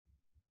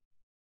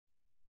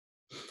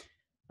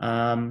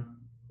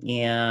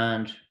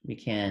 And we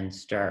can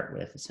start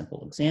with a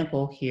simple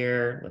example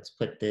here. Let's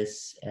put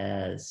this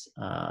as,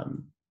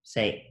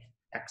 say,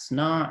 x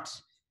naught,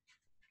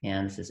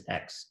 and this is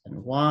x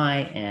and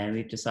y, and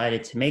we've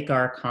decided to make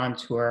our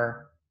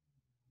contour,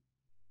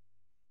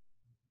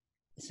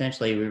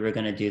 essentially we were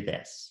gonna do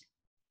this,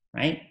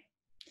 right?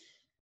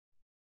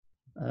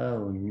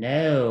 Oh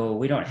no,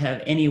 we don't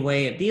have any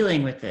way of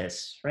dealing with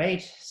this,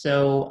 right?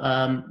 So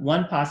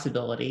one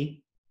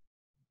possibility,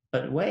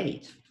 but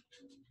wait.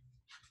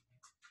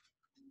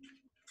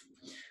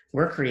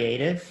 We're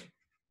creative,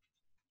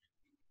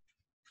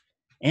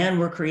 and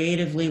we're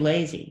creatively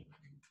lazy.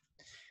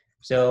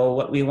 So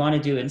what we want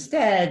to do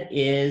instead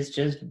is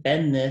just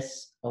bend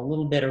this a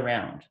little bit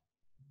around.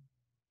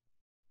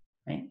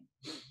 right?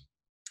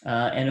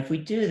 And if we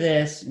do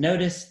this,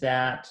 notice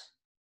that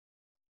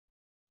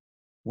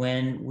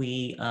when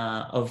we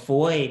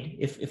avoid,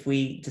 if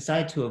we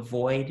decide to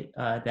avoid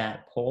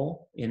that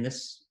pole in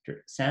this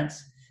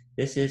sense,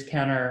 this is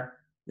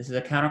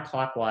a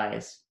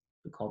counterclockwise.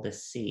 We call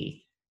this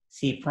C.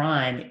 C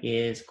prime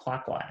is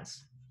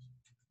clockwise,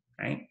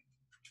 right?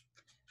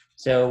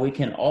 So we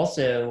can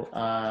also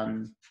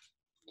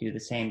do the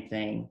same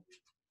thing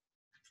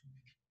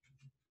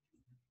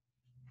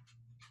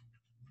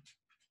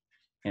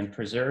and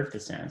preserve the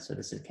sense. So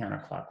this is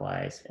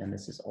counterclockwise, and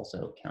this is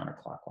also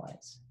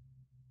counterclockwise,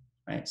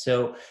 right?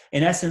 So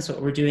in essence,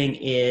 what we're doing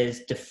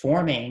is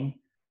deforming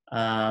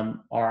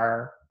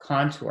our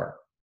contour.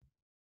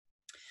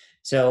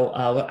 So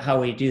how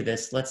we do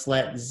this, let's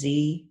let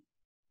Z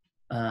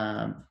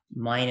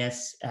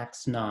minus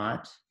X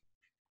naught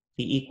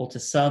be equal to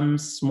some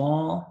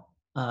small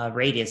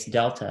radius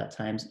delta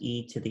times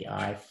e to the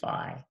I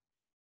phi.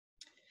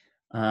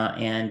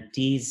 And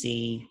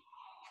dz,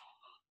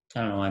 I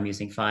don't know why I'm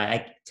using phi.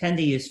 I tend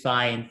to use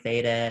phi and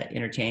theta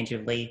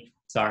interchangeably.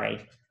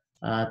 Sorry.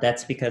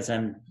 That's because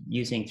I'm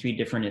using 3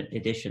 different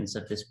editions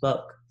of this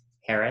book.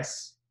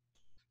 Harris,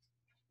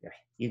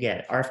 you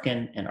get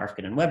Arfken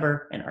and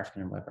Weber, and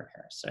Arfken and Weber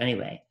Harris. So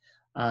anyway,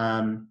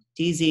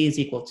 dz is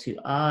equal to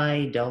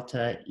I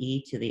delta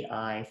e to the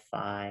I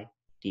phi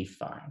d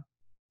phi.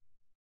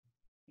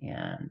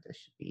 And this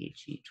should be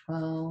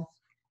G12.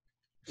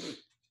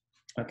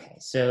 Okay,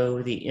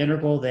 so the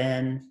integral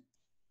then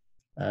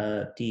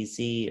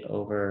dz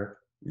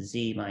over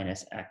z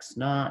minus x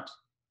naught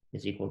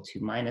is equal to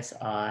minus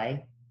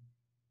I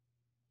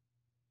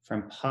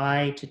from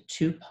pi to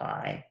 2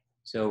 pi.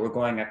 So we're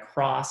going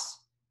across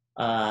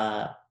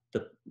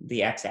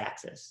the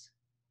x-axis,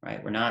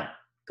 right? We're not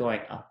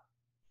going up.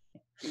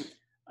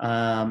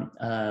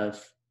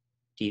 Of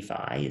d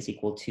phi is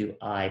equal to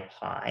I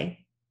pi,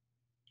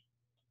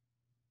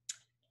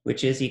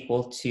 which is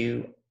equal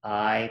to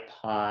I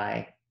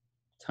pi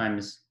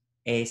times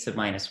a sub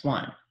minus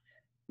 1.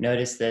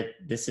 Notice that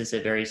this is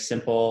a very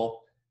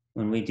simple,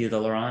 when we do the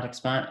Laurent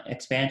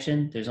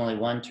expansion, there's only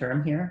one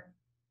term here,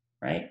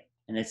 right?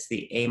 And it's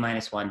the a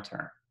minus 1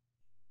 term.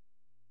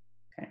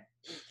 Okay.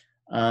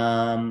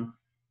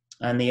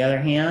 On the other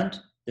hand,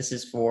 this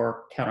is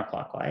for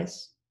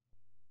counterclockwise,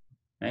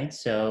 right?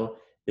 So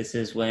this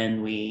is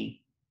when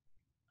we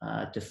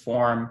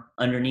deform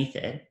underneath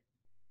it.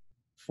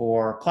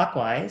 For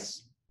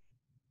clockwise,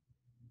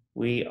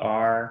 we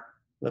are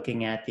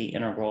looking at the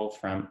integral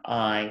from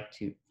pi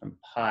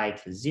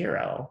to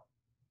 0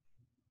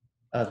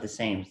 of the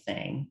same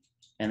thing,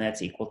 and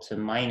that's equal to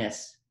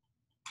minus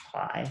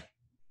pi,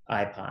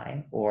 I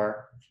pi,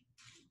 or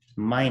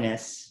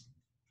minus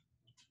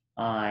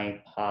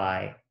I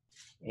pi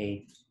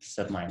a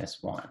sub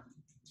minus 1.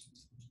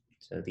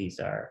 So these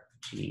are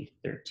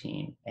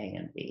G13, A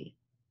and B.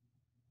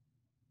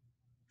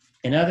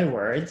 In other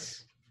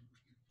words,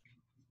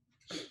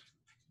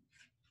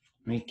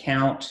 we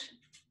count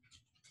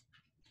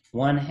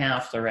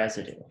 1/2 the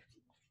residue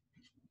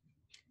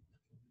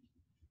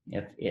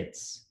if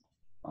it's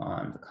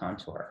on the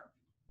contour.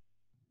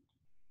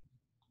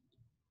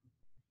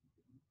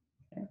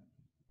 Okay.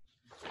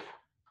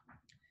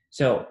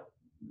 So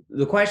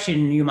the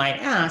question you might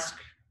ask,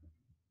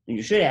 and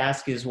you should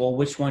ask, is, well,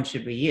 which one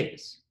should we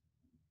use,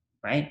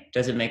 right?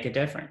 Does it make a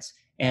difference?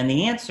 And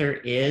the answer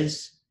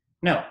is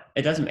no,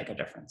 it doesn't make a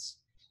difference.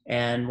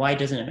 And why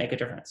doesn't it make a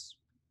difference?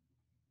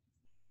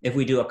 If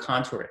we do a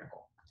contour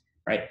integral,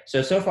 right?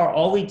 So far,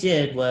 all we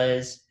did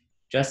was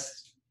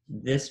just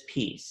this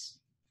piece,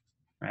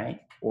 right?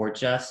 Or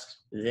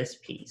just this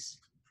piece.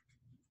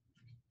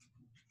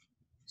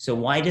 So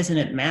why doesn't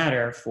it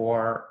matter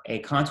for a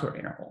contour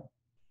integral?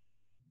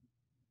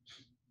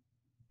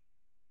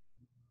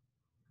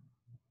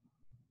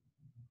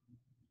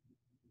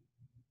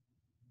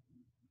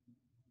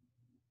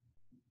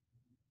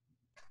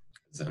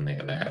 Then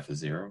the other half is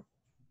 0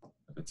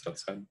 if it's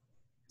outside.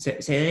 Say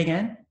that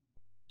again?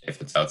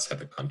 If it's outside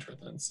the contour,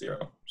 then it's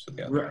 0. So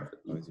the other half is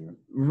always 0.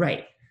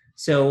 Right.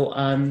 So,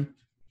 and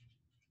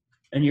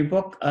your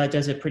book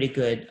does a pretty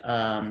good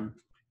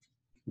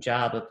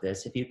job of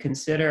this. If you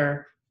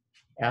consider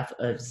f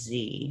of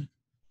z,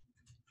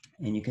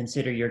 and you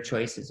consider your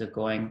choices of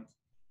going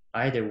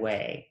either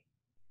way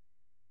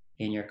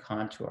in your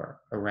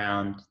contour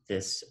around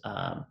this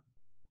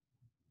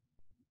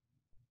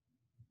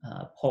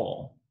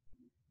pole,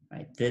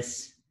 right?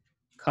 This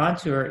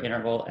contour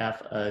integral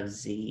f of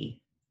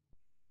z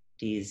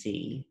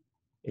dz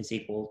is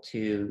equal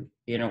to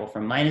the integral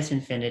from minus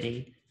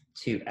infinity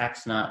to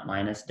x naught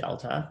minus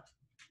delta,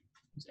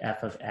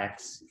 f of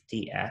x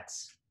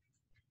dx,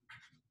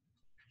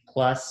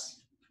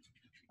 plus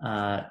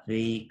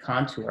the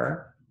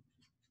contour,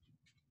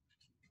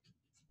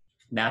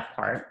 that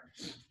part,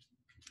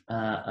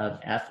 of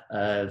f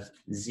of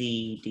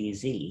z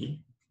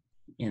dz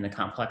in the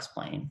complex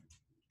plane,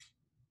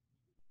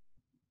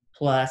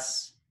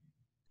 plus,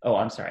 oh,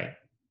 I'm sorry,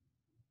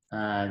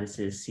 this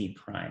is C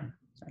prime,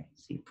 sorry,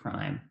 C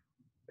prime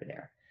over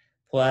there,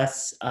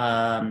 plus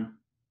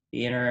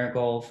the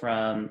integral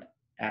from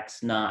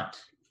x naught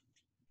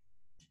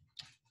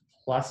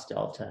plus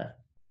delta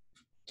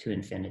to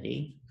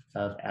infinity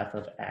of f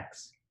of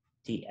x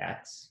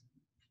dx,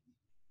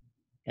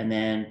 and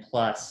then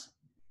plus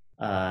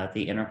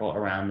the integral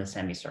around the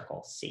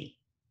semicircle C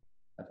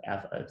of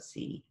f of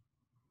c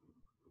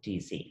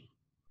dz.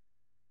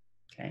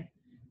 Okay,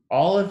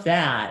 all of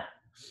that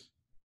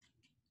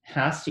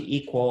has to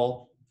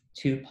equal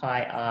 2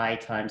 pi I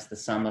times the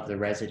sum of the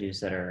residues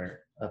that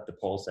are of the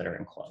poles that are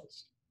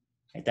enclosed.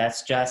 Okay,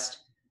 that's just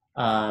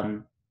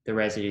the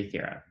residue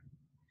theorem.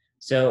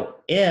 So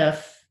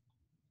if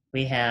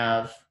we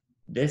have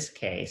this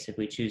case, if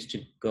we choose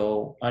to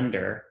go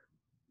under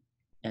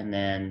and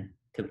then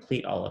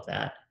complete all of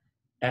that,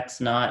 x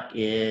naught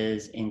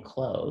is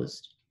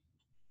enclosed,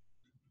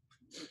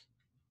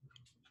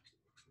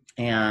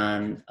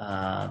 and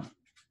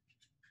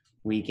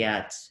we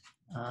get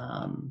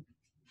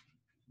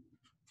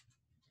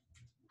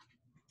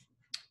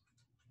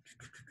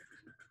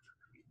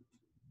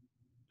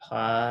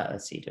pi,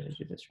 let's see, did I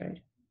do this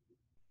right?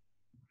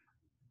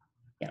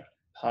 Yeah,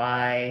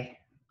 pi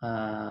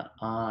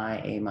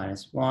I a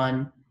minus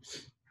 1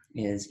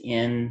 is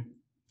in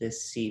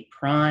this C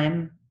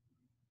prime,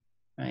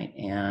 right?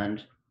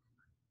 And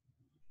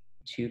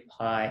 2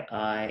 pi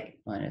I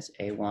minus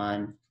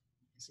a1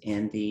 is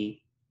in the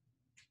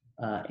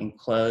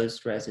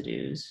enclosed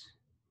residues.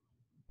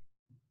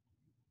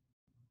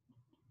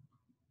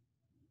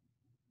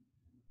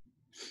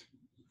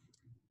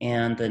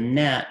 And the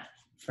net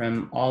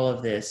from all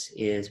of this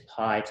is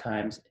pi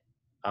times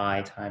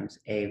I times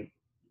a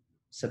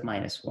sub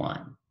minus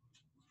 1.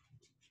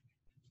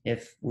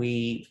 If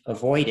we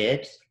avoid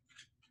it,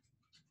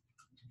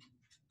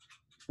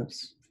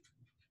 oops.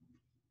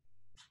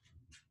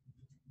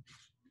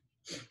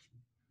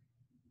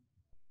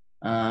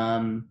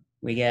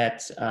 We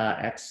get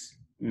x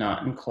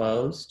not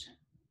enclosed.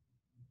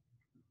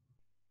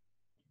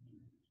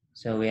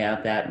 So we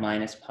have that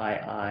minus pi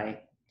I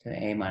to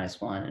the a minus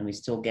 1, and we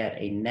still get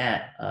a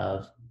net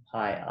of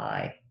pi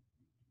I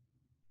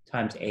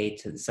times a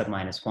to the sub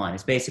minus 1.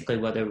 It's basically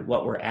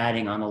what we're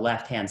adding on the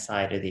left-hand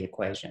side of the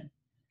equation.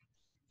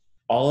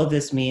 All of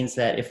this means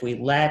that if we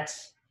let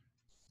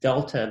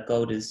delta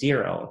go to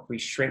 0, if we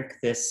shrink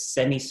this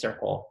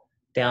semicircle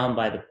down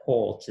by the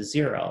pole to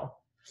 0,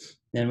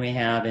 then we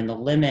have in the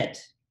limit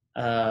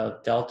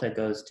of delta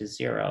goes to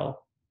 0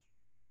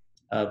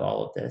 of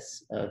all of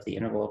this, of the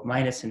interval of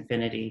minus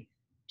infinity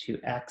to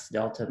x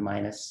delta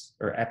minus,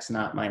 or x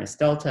naught minus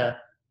delta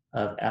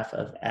of f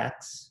of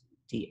x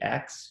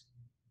dx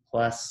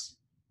plus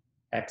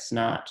x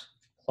naught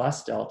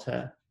plus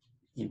delta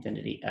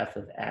infinity f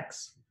of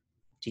x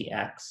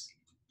dx,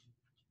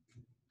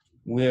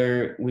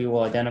 where we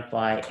will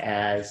identify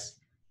as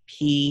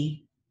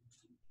p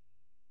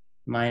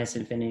minus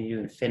infinity to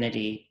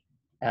infinity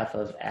f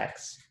of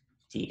x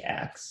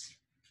dx.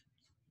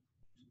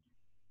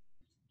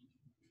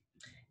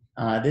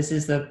 This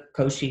is the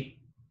Cauchy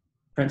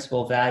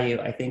principal value.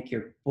 I think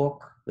your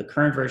book, the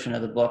current version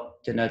of the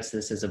book, denotes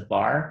this as a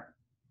bar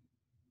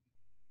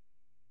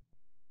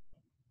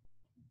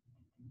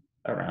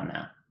around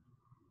that.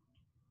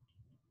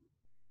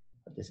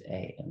 Put this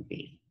A and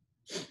B.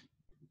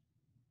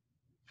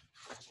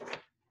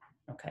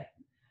 Okay.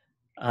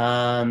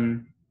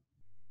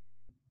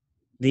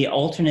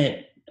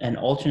 An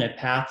alternate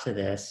path to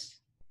this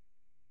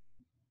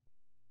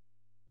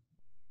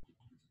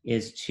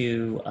is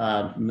to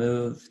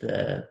move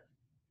the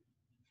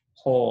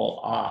pole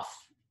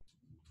off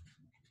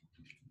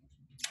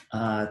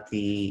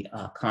the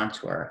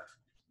contour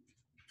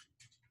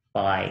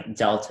by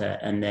delta,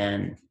 and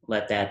then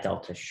let that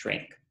delta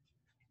shrink.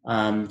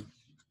 I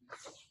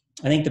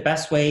think the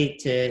best way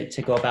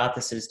to go about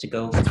this is to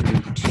go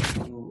through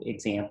 2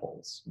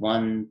 examples,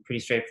 one pretty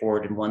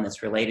straightforward and one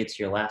that's related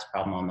to your last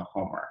problem on the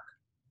homework.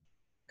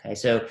 Okay,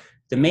 so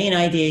the main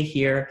idea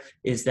here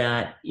is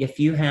that if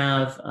you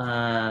have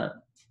a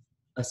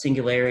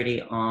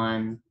singularity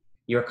on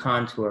your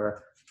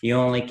contour, you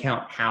only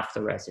count half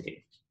the residue.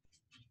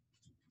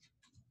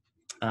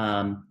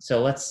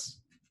 So let's,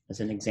 as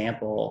an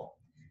example,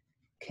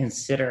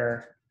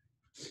 consider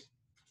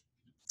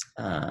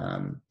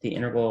the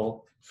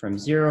integral from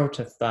 0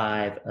 to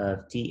 5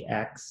 of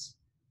dx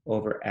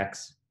over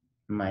x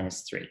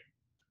minus 3.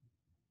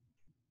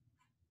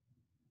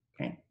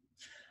 Okay.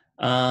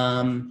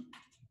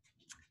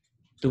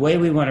 The way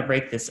we want to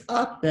break this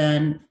up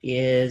then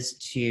is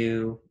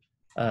to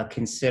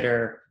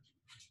consider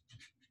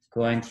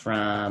going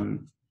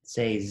from,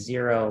 say,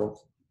 0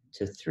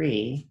 to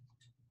 3,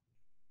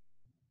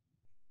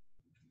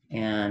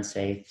 and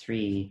say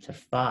 3 to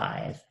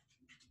 5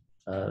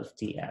 of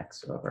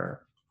dx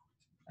over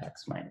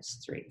x minus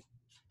 3.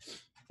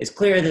 It's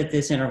clear that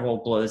this interval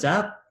blows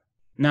up.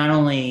 Not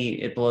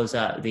only it blows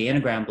up, the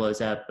integral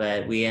blows up,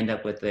 but we end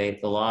up with the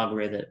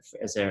logarithm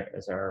as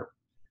our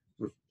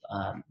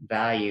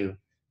value,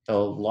 the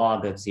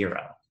log of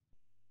 0,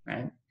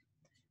 right?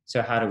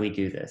 So how do we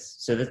do this?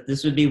 So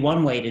this would be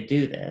one way to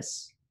do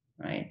this,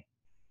 right?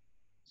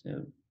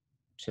 So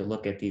to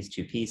look at these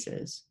 2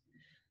 pieces.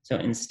 So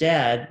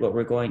instead, what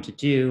we're going to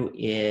do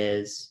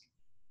is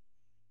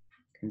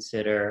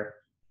consider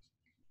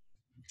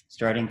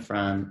starting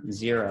from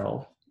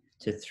 0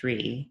 to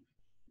 3,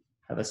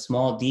 have a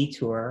small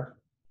detour.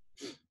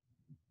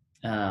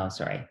 Oh,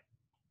 sorry,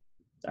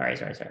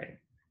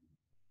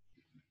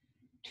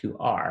 to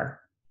r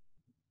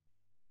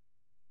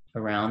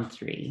around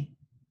 3,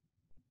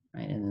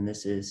 right? And then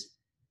this is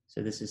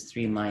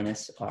 3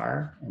 minus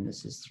r, and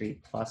this is 3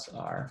 plus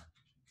r,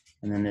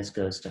 and then this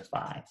goes to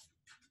 5.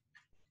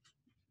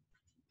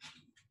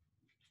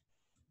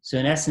 So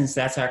in essence,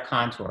 that's our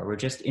contour. We're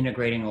just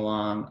integrating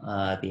along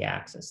the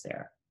axis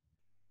there.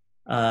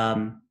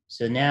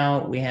 So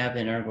now we have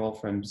an integral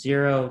from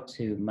 0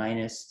 to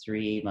minus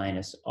 3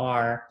 minus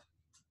r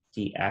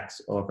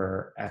dx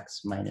over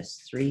x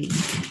minus 3.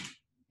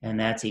 And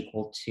that's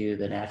equal to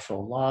the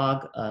natural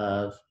log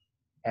of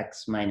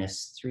x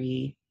minus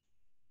 3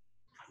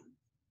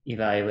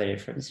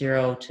 evaluated from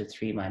 0 to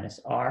 3 minus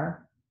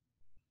r.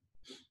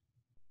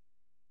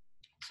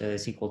 So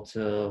it's equal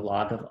to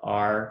log of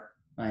r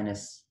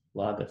minus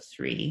log of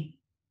 3.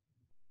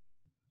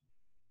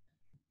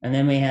 And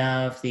then we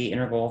have the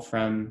integral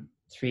from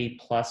 3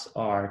 plus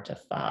r to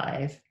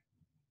 5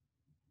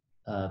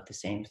 of the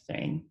same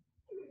thing.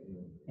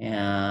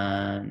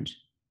 And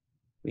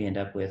we end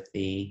up with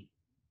the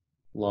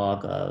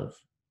log of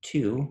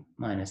 2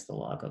 minus the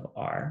log of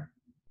r.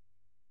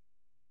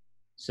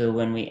 So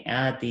when we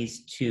add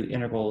these two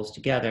integrals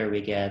together,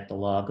 we get the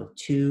log of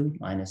 2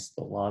 minus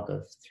the log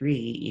of 3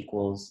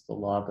 equals the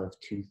log of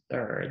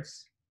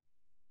 2/3.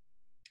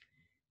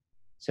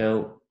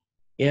 So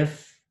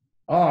if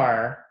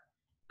r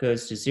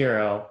goes to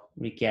 0,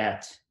 we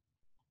get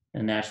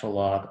a natural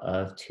log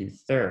of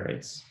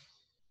 2/3.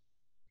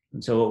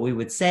 And so what we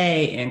would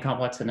say in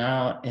complex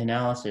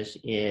analysis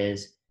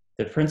is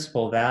the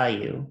principal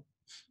value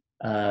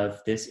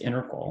of this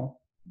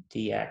integral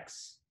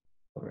dx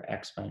over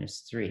x minus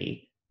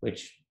 3,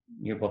 which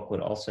your book would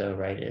also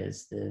write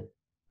as the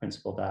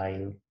principal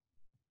value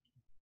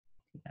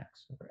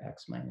x over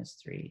x minus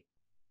 3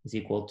 is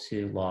equal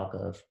to log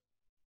of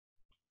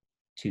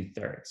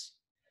 2/3.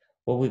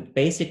 What we've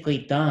basically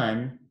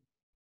done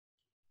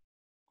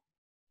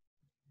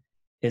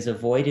is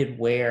avoided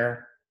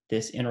where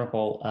this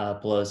integral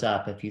blows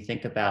up. If you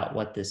think about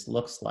what this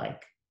looks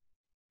like,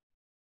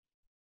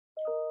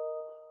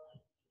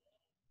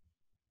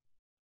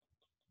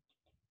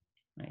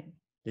 right?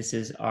 This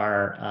is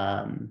our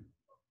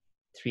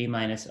 3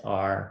 minus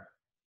r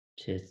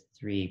to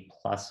 3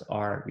 plus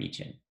r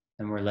region,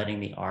 and we're letting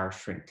the r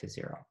shrink to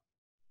 0.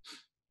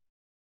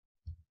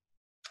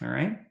 All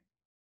right.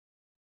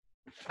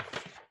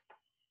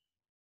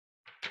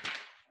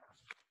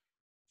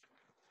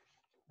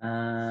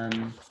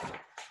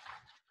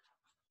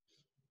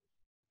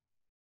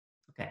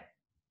 Okay.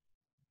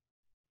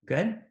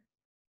 Good.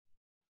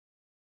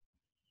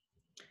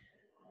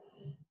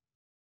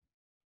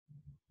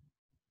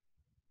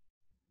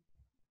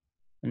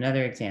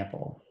 Another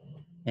example.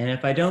 And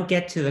if I don't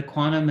get to the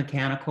quantum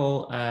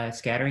mechanical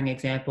scattering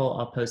example,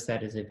 I'll post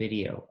that as a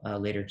video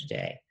later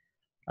today.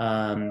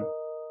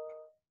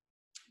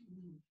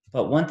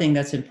 But one thing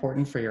that's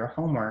important for your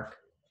homework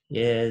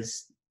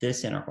is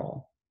this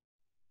integral,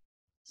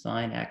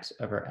 sine x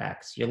over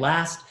x. Your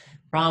last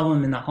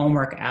problem in the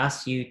homework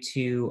asks you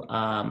to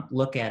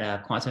look at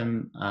a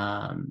quantum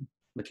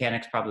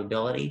mechanics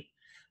probability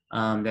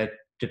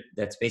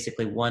that's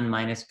basically 1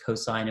 minus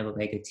cosine of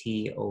omega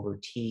t over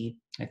t,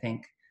 I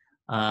think.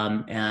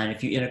 And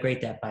if you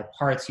integrate that by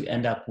parts, you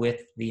end up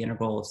with the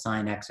integral of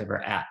sine x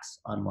over x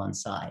on one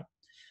side.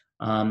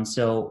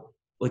 So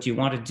what you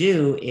want to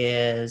do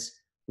is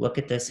look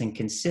at this and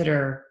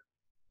consider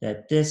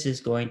that this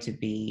is going to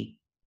be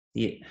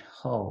the,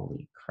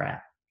 holy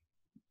crap,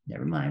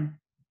 never mind,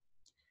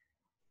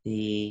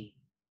 the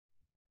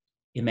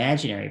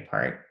imaginary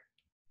part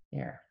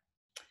there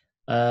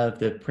of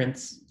the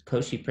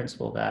Cauchy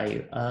principal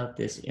value of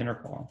this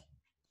integral,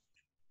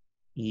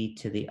 e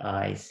to the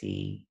I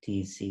c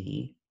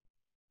dz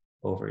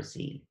over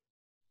z.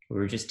 We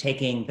were just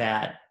taking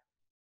that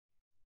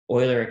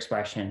Euler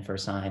expression for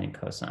sine and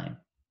cosine.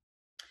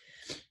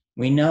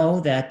 We know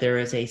that there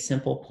is a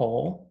simple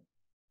pole.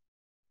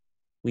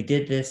 We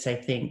did this, I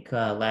think,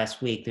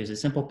 last week. There's a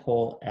simple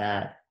pole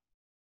at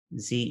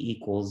z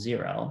equals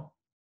 0.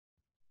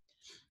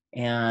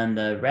 And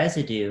the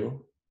residue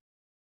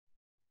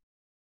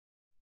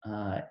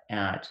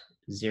at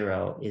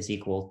 0 is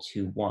equal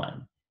to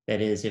 1. That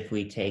is, if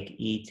we take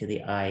e to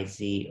the I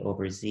z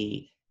over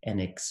z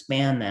and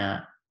expand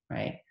that,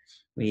 right,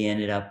 we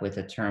ended up with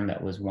a term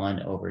that was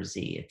 1 over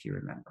z, if you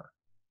remember,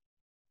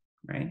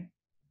 right?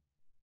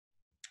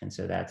 And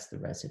so that's the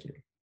residue.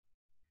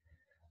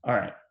 All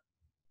right,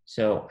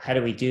 so how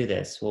do we do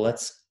this? Well,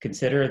 let's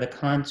consider the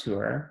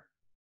contour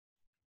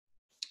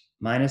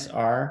minus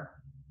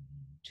r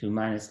to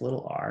minus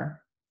little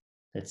r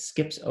that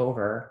skips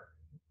over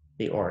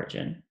the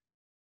origin.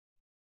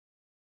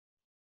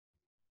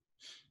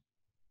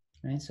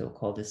 Right, so we'll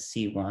call this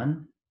C1,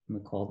 and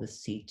we'll call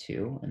this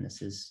C2, and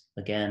this is,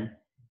 again,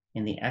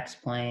 in the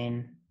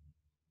x-plane,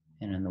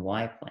 and in the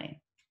y-plane.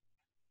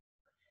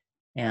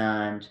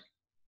 And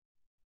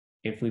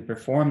if we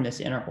perform this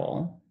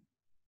integral,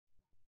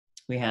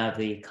 we have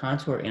the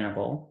contour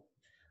integral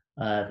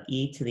of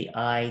e to the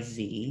iz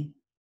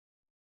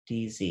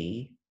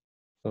dz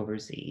over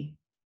z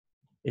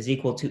is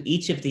equal to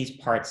each of these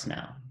parts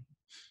now.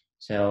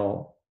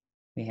 So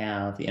we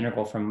have the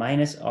integral from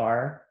minus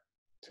r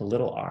to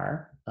little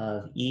r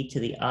of e to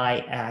the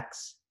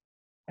ix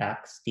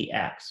x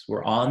dx.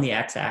 We're on the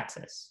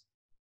x-axis.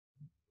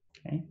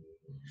 Okay.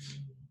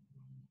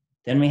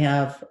 Then we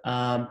have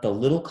the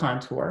little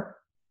contour,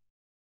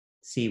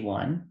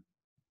 C1.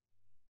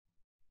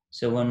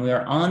 So when we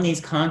are on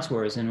these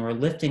contours and we're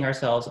lifting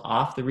ourselves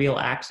off the real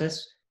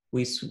axis,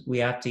 we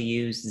have to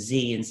use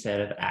z instead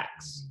of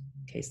x,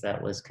 in case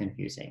that was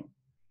confusing.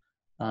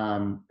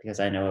 Because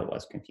I know it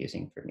was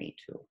confusing for me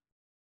too.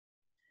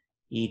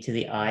 E to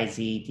the iz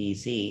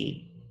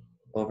dz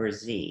over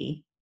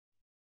z.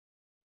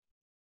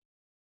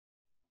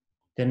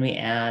 Then we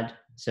add,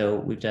 so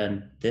we've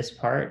done this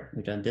part,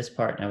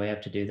 now we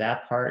have to do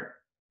that part.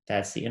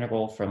 That's the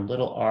integral from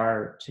little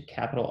r to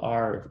capital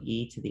R of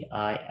e to the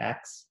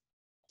ix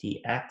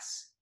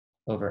dx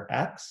over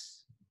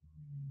x.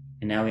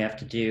 And now we have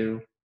to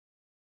do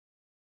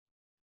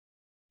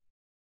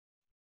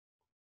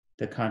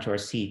the contour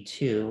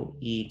C2,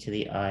 e to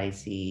the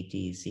iz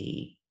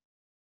dz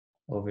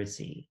over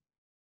z.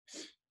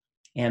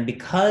 And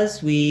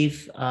because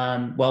we've,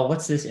 well,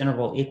 what's this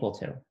integral equal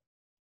to?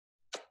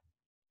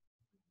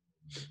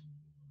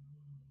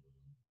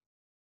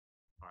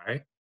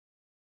 Y.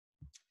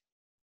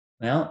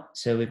 Well,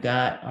 so we've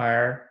got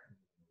our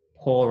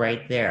pole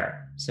right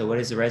there. So what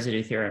does the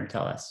residue theorem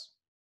tell us?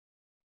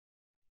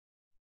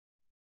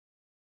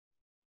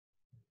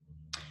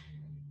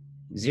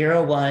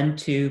 Zero, 1,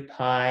 2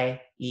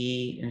 pi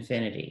e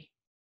infinity.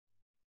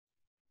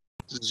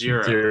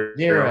 0.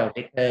 Zero,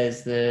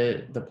 because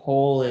the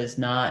pole is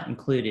not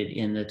included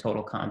in the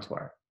total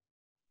contour,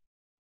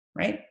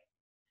 right?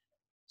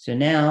 So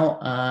now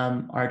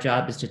our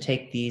job is to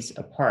take these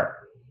apart.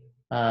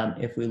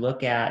 If we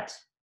look at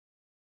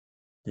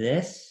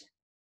this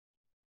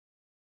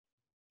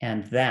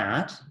and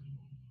that,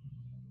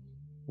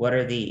 what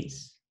are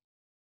these?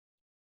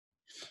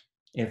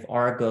 If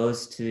r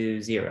goes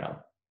to 0.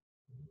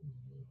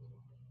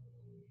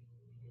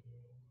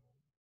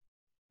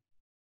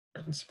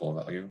 Principal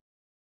value.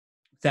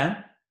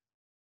 That?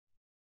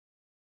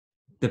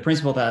 The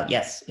principal value,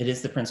 yes, it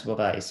is the principal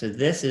value. So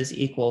this is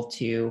equal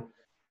to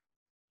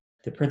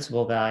the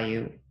principal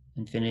value,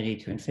 infinity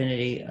to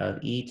infinity, of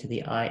e to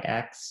the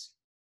ix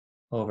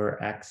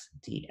over x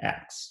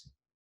dx.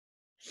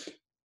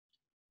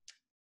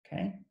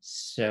 Okay,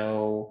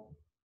 so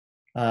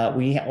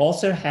we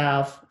also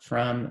have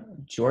from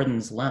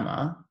Jordan's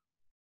lemma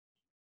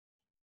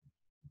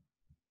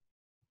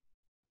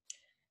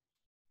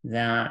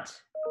that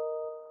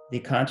the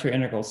contour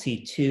integral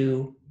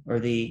C2, or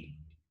the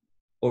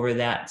over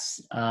that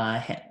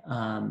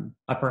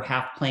upper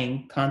half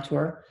plane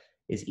contour,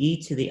 is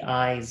e to the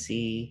iz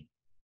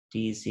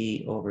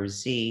dz over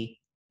z.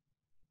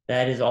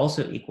 That is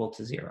also equal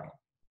to 0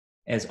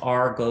 as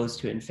r goes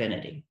to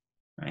infinity,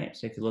 right?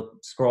 So if you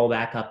scroll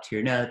back up to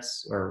your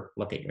notes or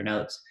look at your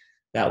notes,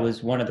 that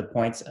was one of the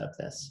points of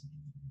this.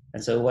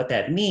 And so what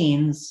that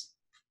means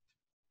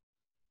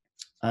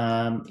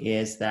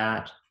is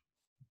that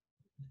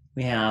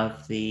we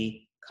have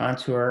the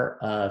contour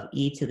of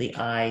e to the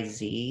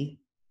iz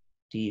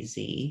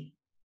dz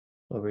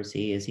over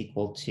z is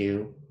equal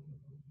to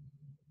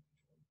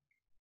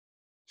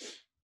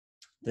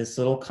this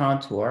little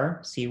contour,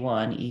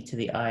 C1, e to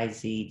the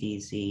iz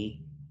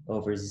dz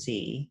over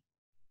z,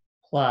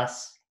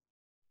 plus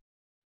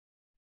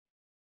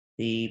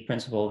the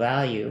principal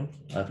value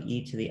of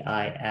e to the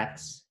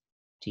ix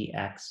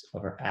dx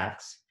over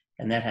x,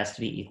 and that has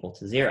to be equal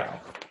to 0.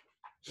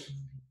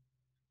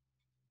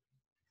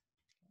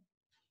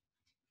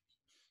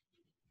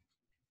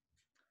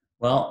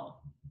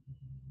 Well,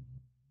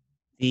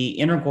 the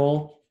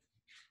integral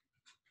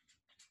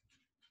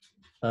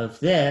of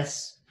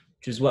this,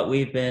 which is what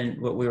we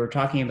were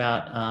talking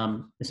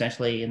about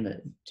essentially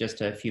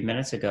just a few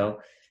minutes ago,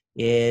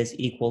 is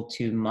equal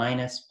to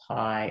minus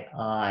pi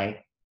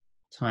I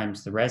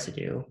times the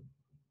residue,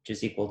 which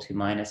is equal to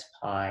minus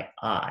pi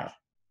I,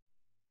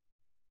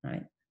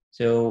 right?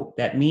 So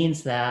that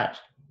means that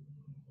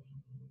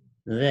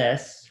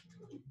this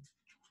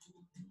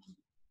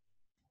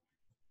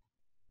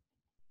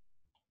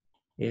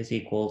is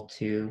equal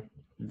to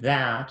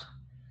that,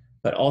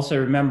 but also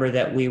remember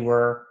that we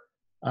were,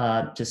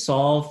 to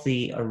solve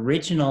the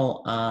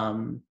original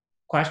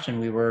question,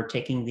 we were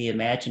taking the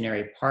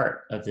imaginary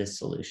part of this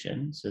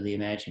solution. So the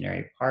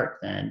imaginary part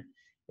then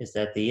is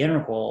that the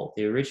integral,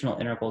 the original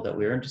integral that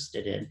we were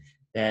interested in,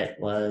 that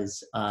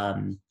was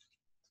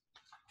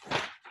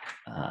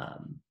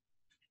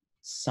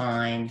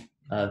sine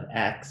of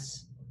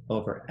x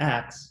over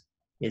x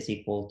is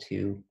equal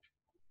to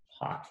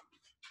pi.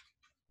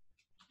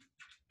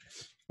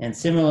 And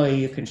similarly,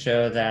 you can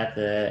show that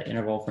the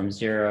interval from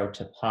 0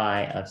 to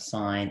pi of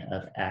sine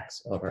of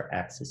x over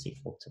x is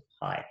equal to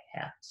pi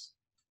hat.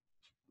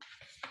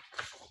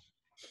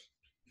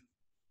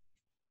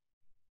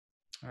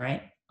 All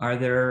right. Are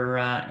there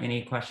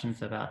any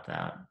questions about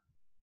that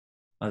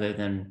other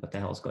than what the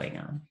hell's going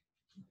on?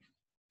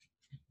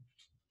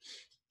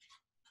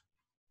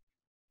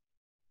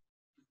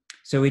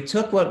 So we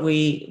took what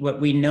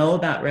we know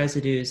about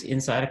residues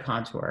inside a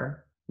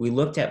contour. We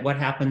looked at what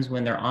happens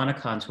when they're on a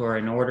contour.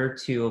 In order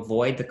to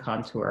avoid the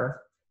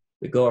contour,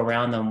 we go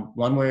around them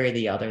one way or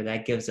the other.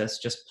 That gives us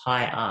just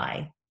pi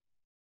I.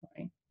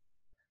 Right?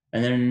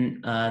 And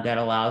then that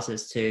allows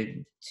us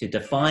to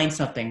define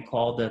something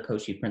called the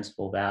Cauchy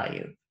principal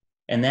value.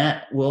 And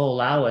that will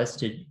allow us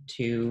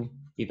to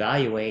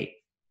evaluate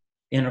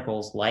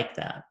integrals like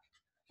that.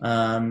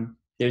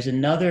 There's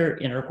another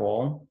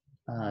integral.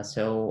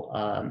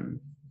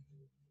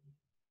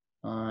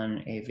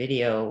 On a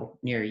video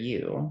near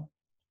you.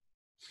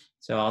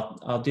 So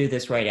I'll do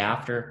this right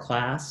after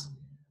class.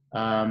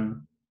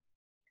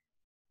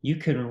 You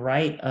can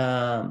write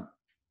an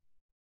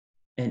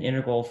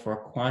integral for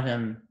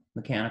quantum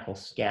mechanical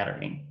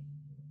scattering,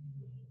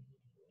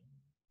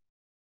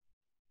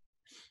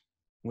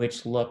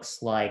 which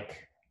looks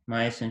like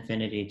minus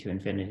infinity to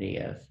infinity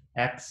of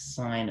x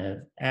sine of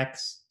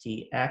x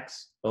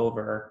dx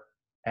over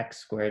x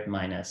squared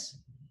minus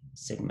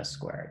sigma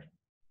squared.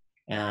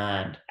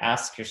 And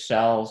ask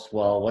yourselves,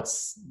 well,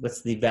 what's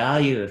the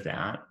value of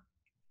that?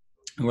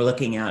 And we're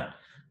looking at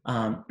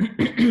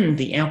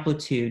the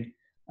amplitude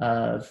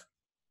of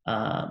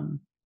a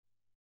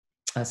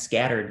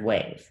scattered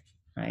wave,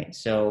 right?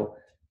 So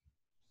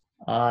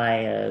I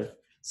of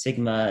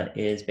sigma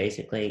is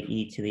basically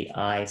e to the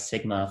I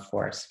sigma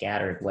for a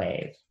scattered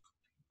wave.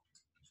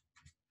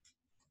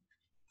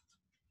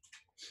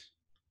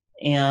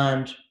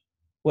 And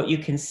what you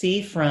can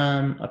see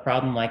from a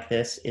problem like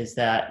this is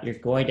that you're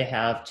going to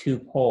have two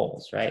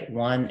poles, right?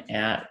 One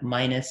at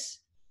minus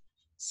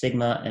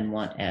sigma and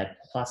one at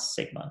plus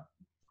sigma,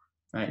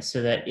 right?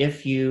 So that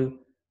if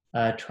you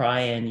try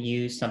and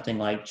use something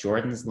like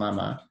Jordan's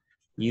lemma,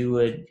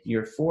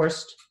 you're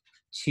forced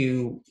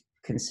to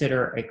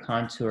consider a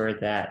contour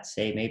that,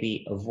 say,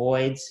 maybe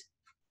avoids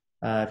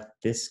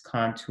this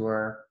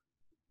contour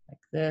like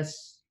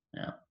this.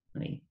 Now,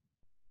 let me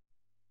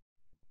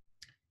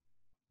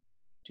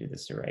do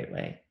this the right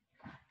way.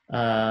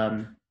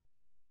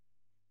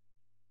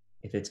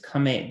 If it's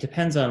coming, it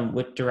depends on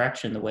what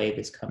direction the wave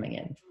is coming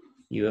in.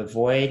 You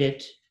avoid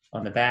it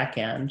on the back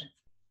end,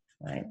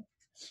 right?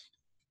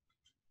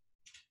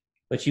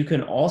 But you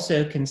can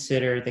also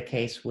consider the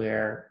case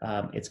where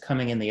it's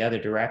coming in the other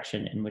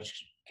direction, in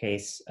which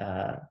case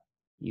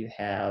you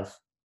have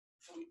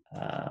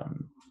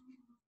an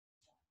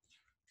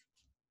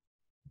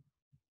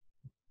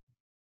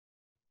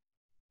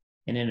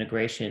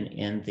integration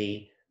in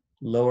the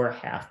lower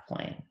half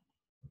plane.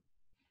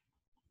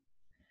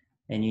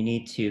 And you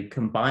need to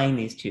combine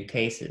these two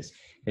cases.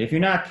 But if you're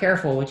not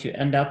careful, what you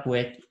end up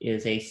with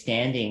is a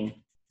standing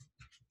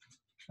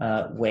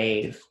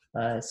wave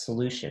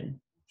solution.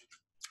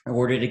 In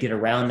order to get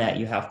around that,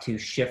 you have to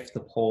shift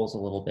the poles a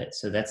little bit.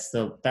 So that's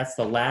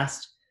the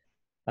last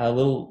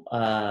little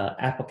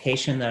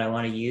application that I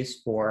want to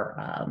use for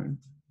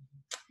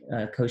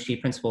Cauchy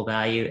principal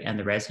value and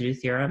the residue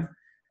theorem.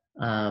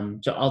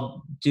 So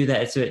I'll do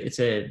that. It's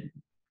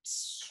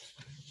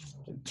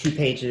 2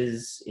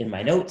 pages in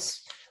my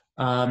notes,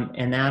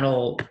 and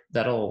that'll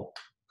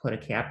put a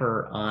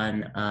capper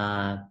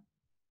on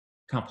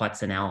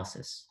complex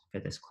analysis for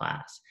this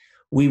class.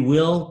 We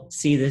will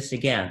see this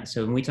again.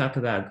 So when we talk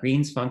about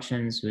Green's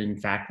functions, in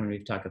fact, when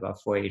we've talked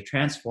about Fourier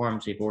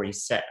transforms, we've already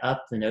set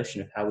up the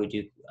notion of how we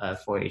do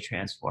Fourier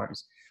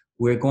transforms.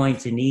 We're going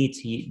to need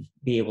to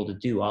be able to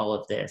do all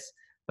of this.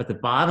 But the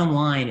bottom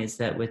line is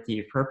that with the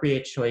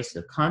appropriate choice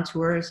of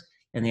contours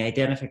and the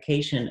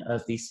identification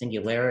of these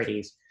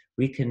singularities,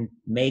 we can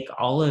make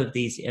all of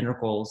these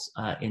integrals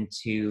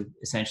into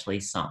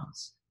essentially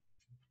sums.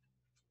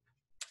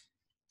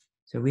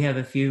 So we have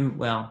a few,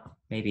 well,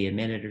 maybe a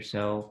minute or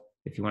so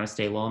if you want to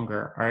stay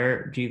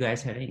longer. Do you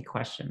guys have any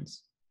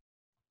questions?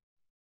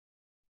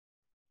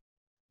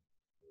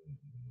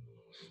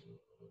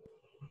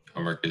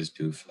 Homework is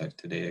due like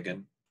today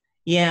again.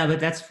 Yeah, but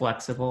that's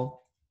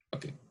flexible.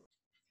 Okay.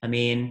 I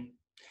mean,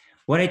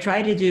 what I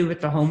try to do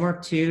with the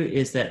homework too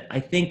is that I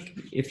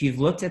think if you've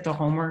looked at the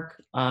homework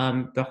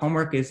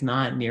is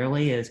not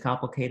nearly as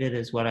complicated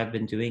as what I've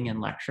been doing in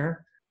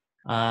lecture.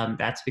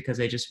 That's because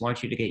I just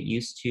want you to get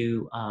used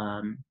to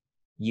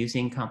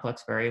using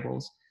complex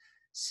variables.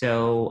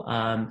 So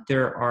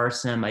there are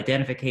some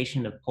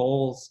identification of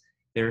poles,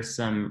 there's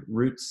some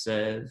roots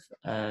of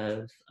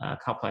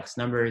complex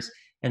numbers,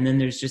 and then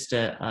there's just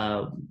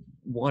a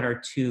 1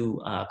 or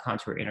 2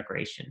 contour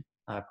integration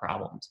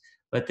problems.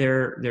 But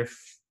they're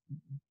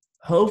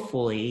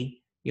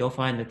hopefully you'll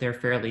find that they're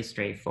fairly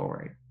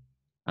straightforward.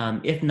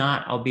 If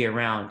not, I'll be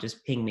around.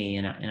 Just ping me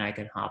and I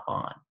can hop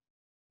on.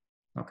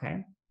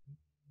 Okay.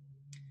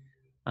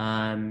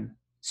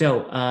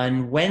 So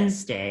on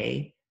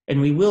Wednesday, And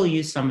we will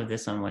use some of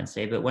this on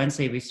Wednesday, but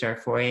Wednesday we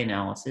start Fourier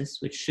analysis,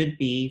 which should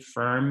be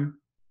firm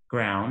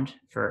ground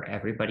for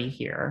everybody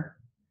here.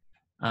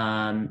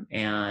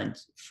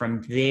 And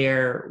from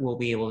there, we'll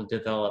be able to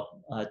develop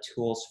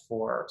tools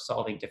for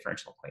solving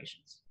differential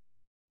equations.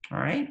 All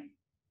right?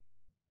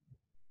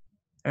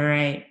 All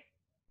right.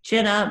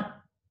 Chin up.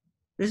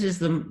 This is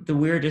the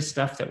weirdest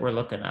stuff that we're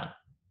looking up.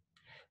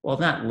 Well,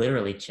 not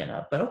literally chin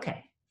up, but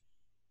okay.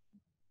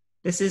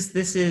 This is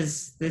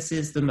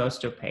the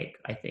most opaque,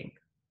 I think.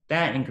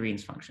 That and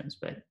Green's functions,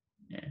 but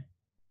yeah,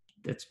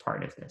 that's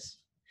part of this.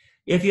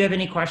 If you have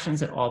any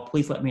questions at all,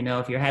 please let me know.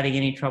 If you're having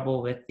any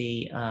trouble with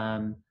the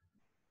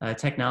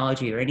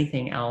technology or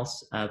anything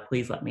else,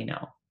 please let me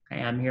know.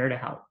 Okay, I'm here to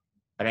help,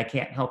 but I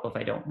can't help if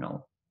I don't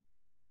know.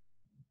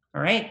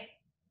 All right?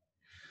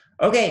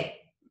 Okay,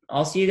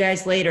 I'll see you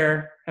guys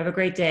later. Have a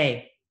great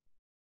day.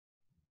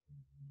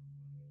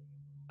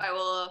 Bye,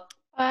 Willow.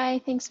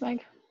 Bye. Thanks,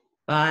 Meg.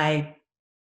 Bye.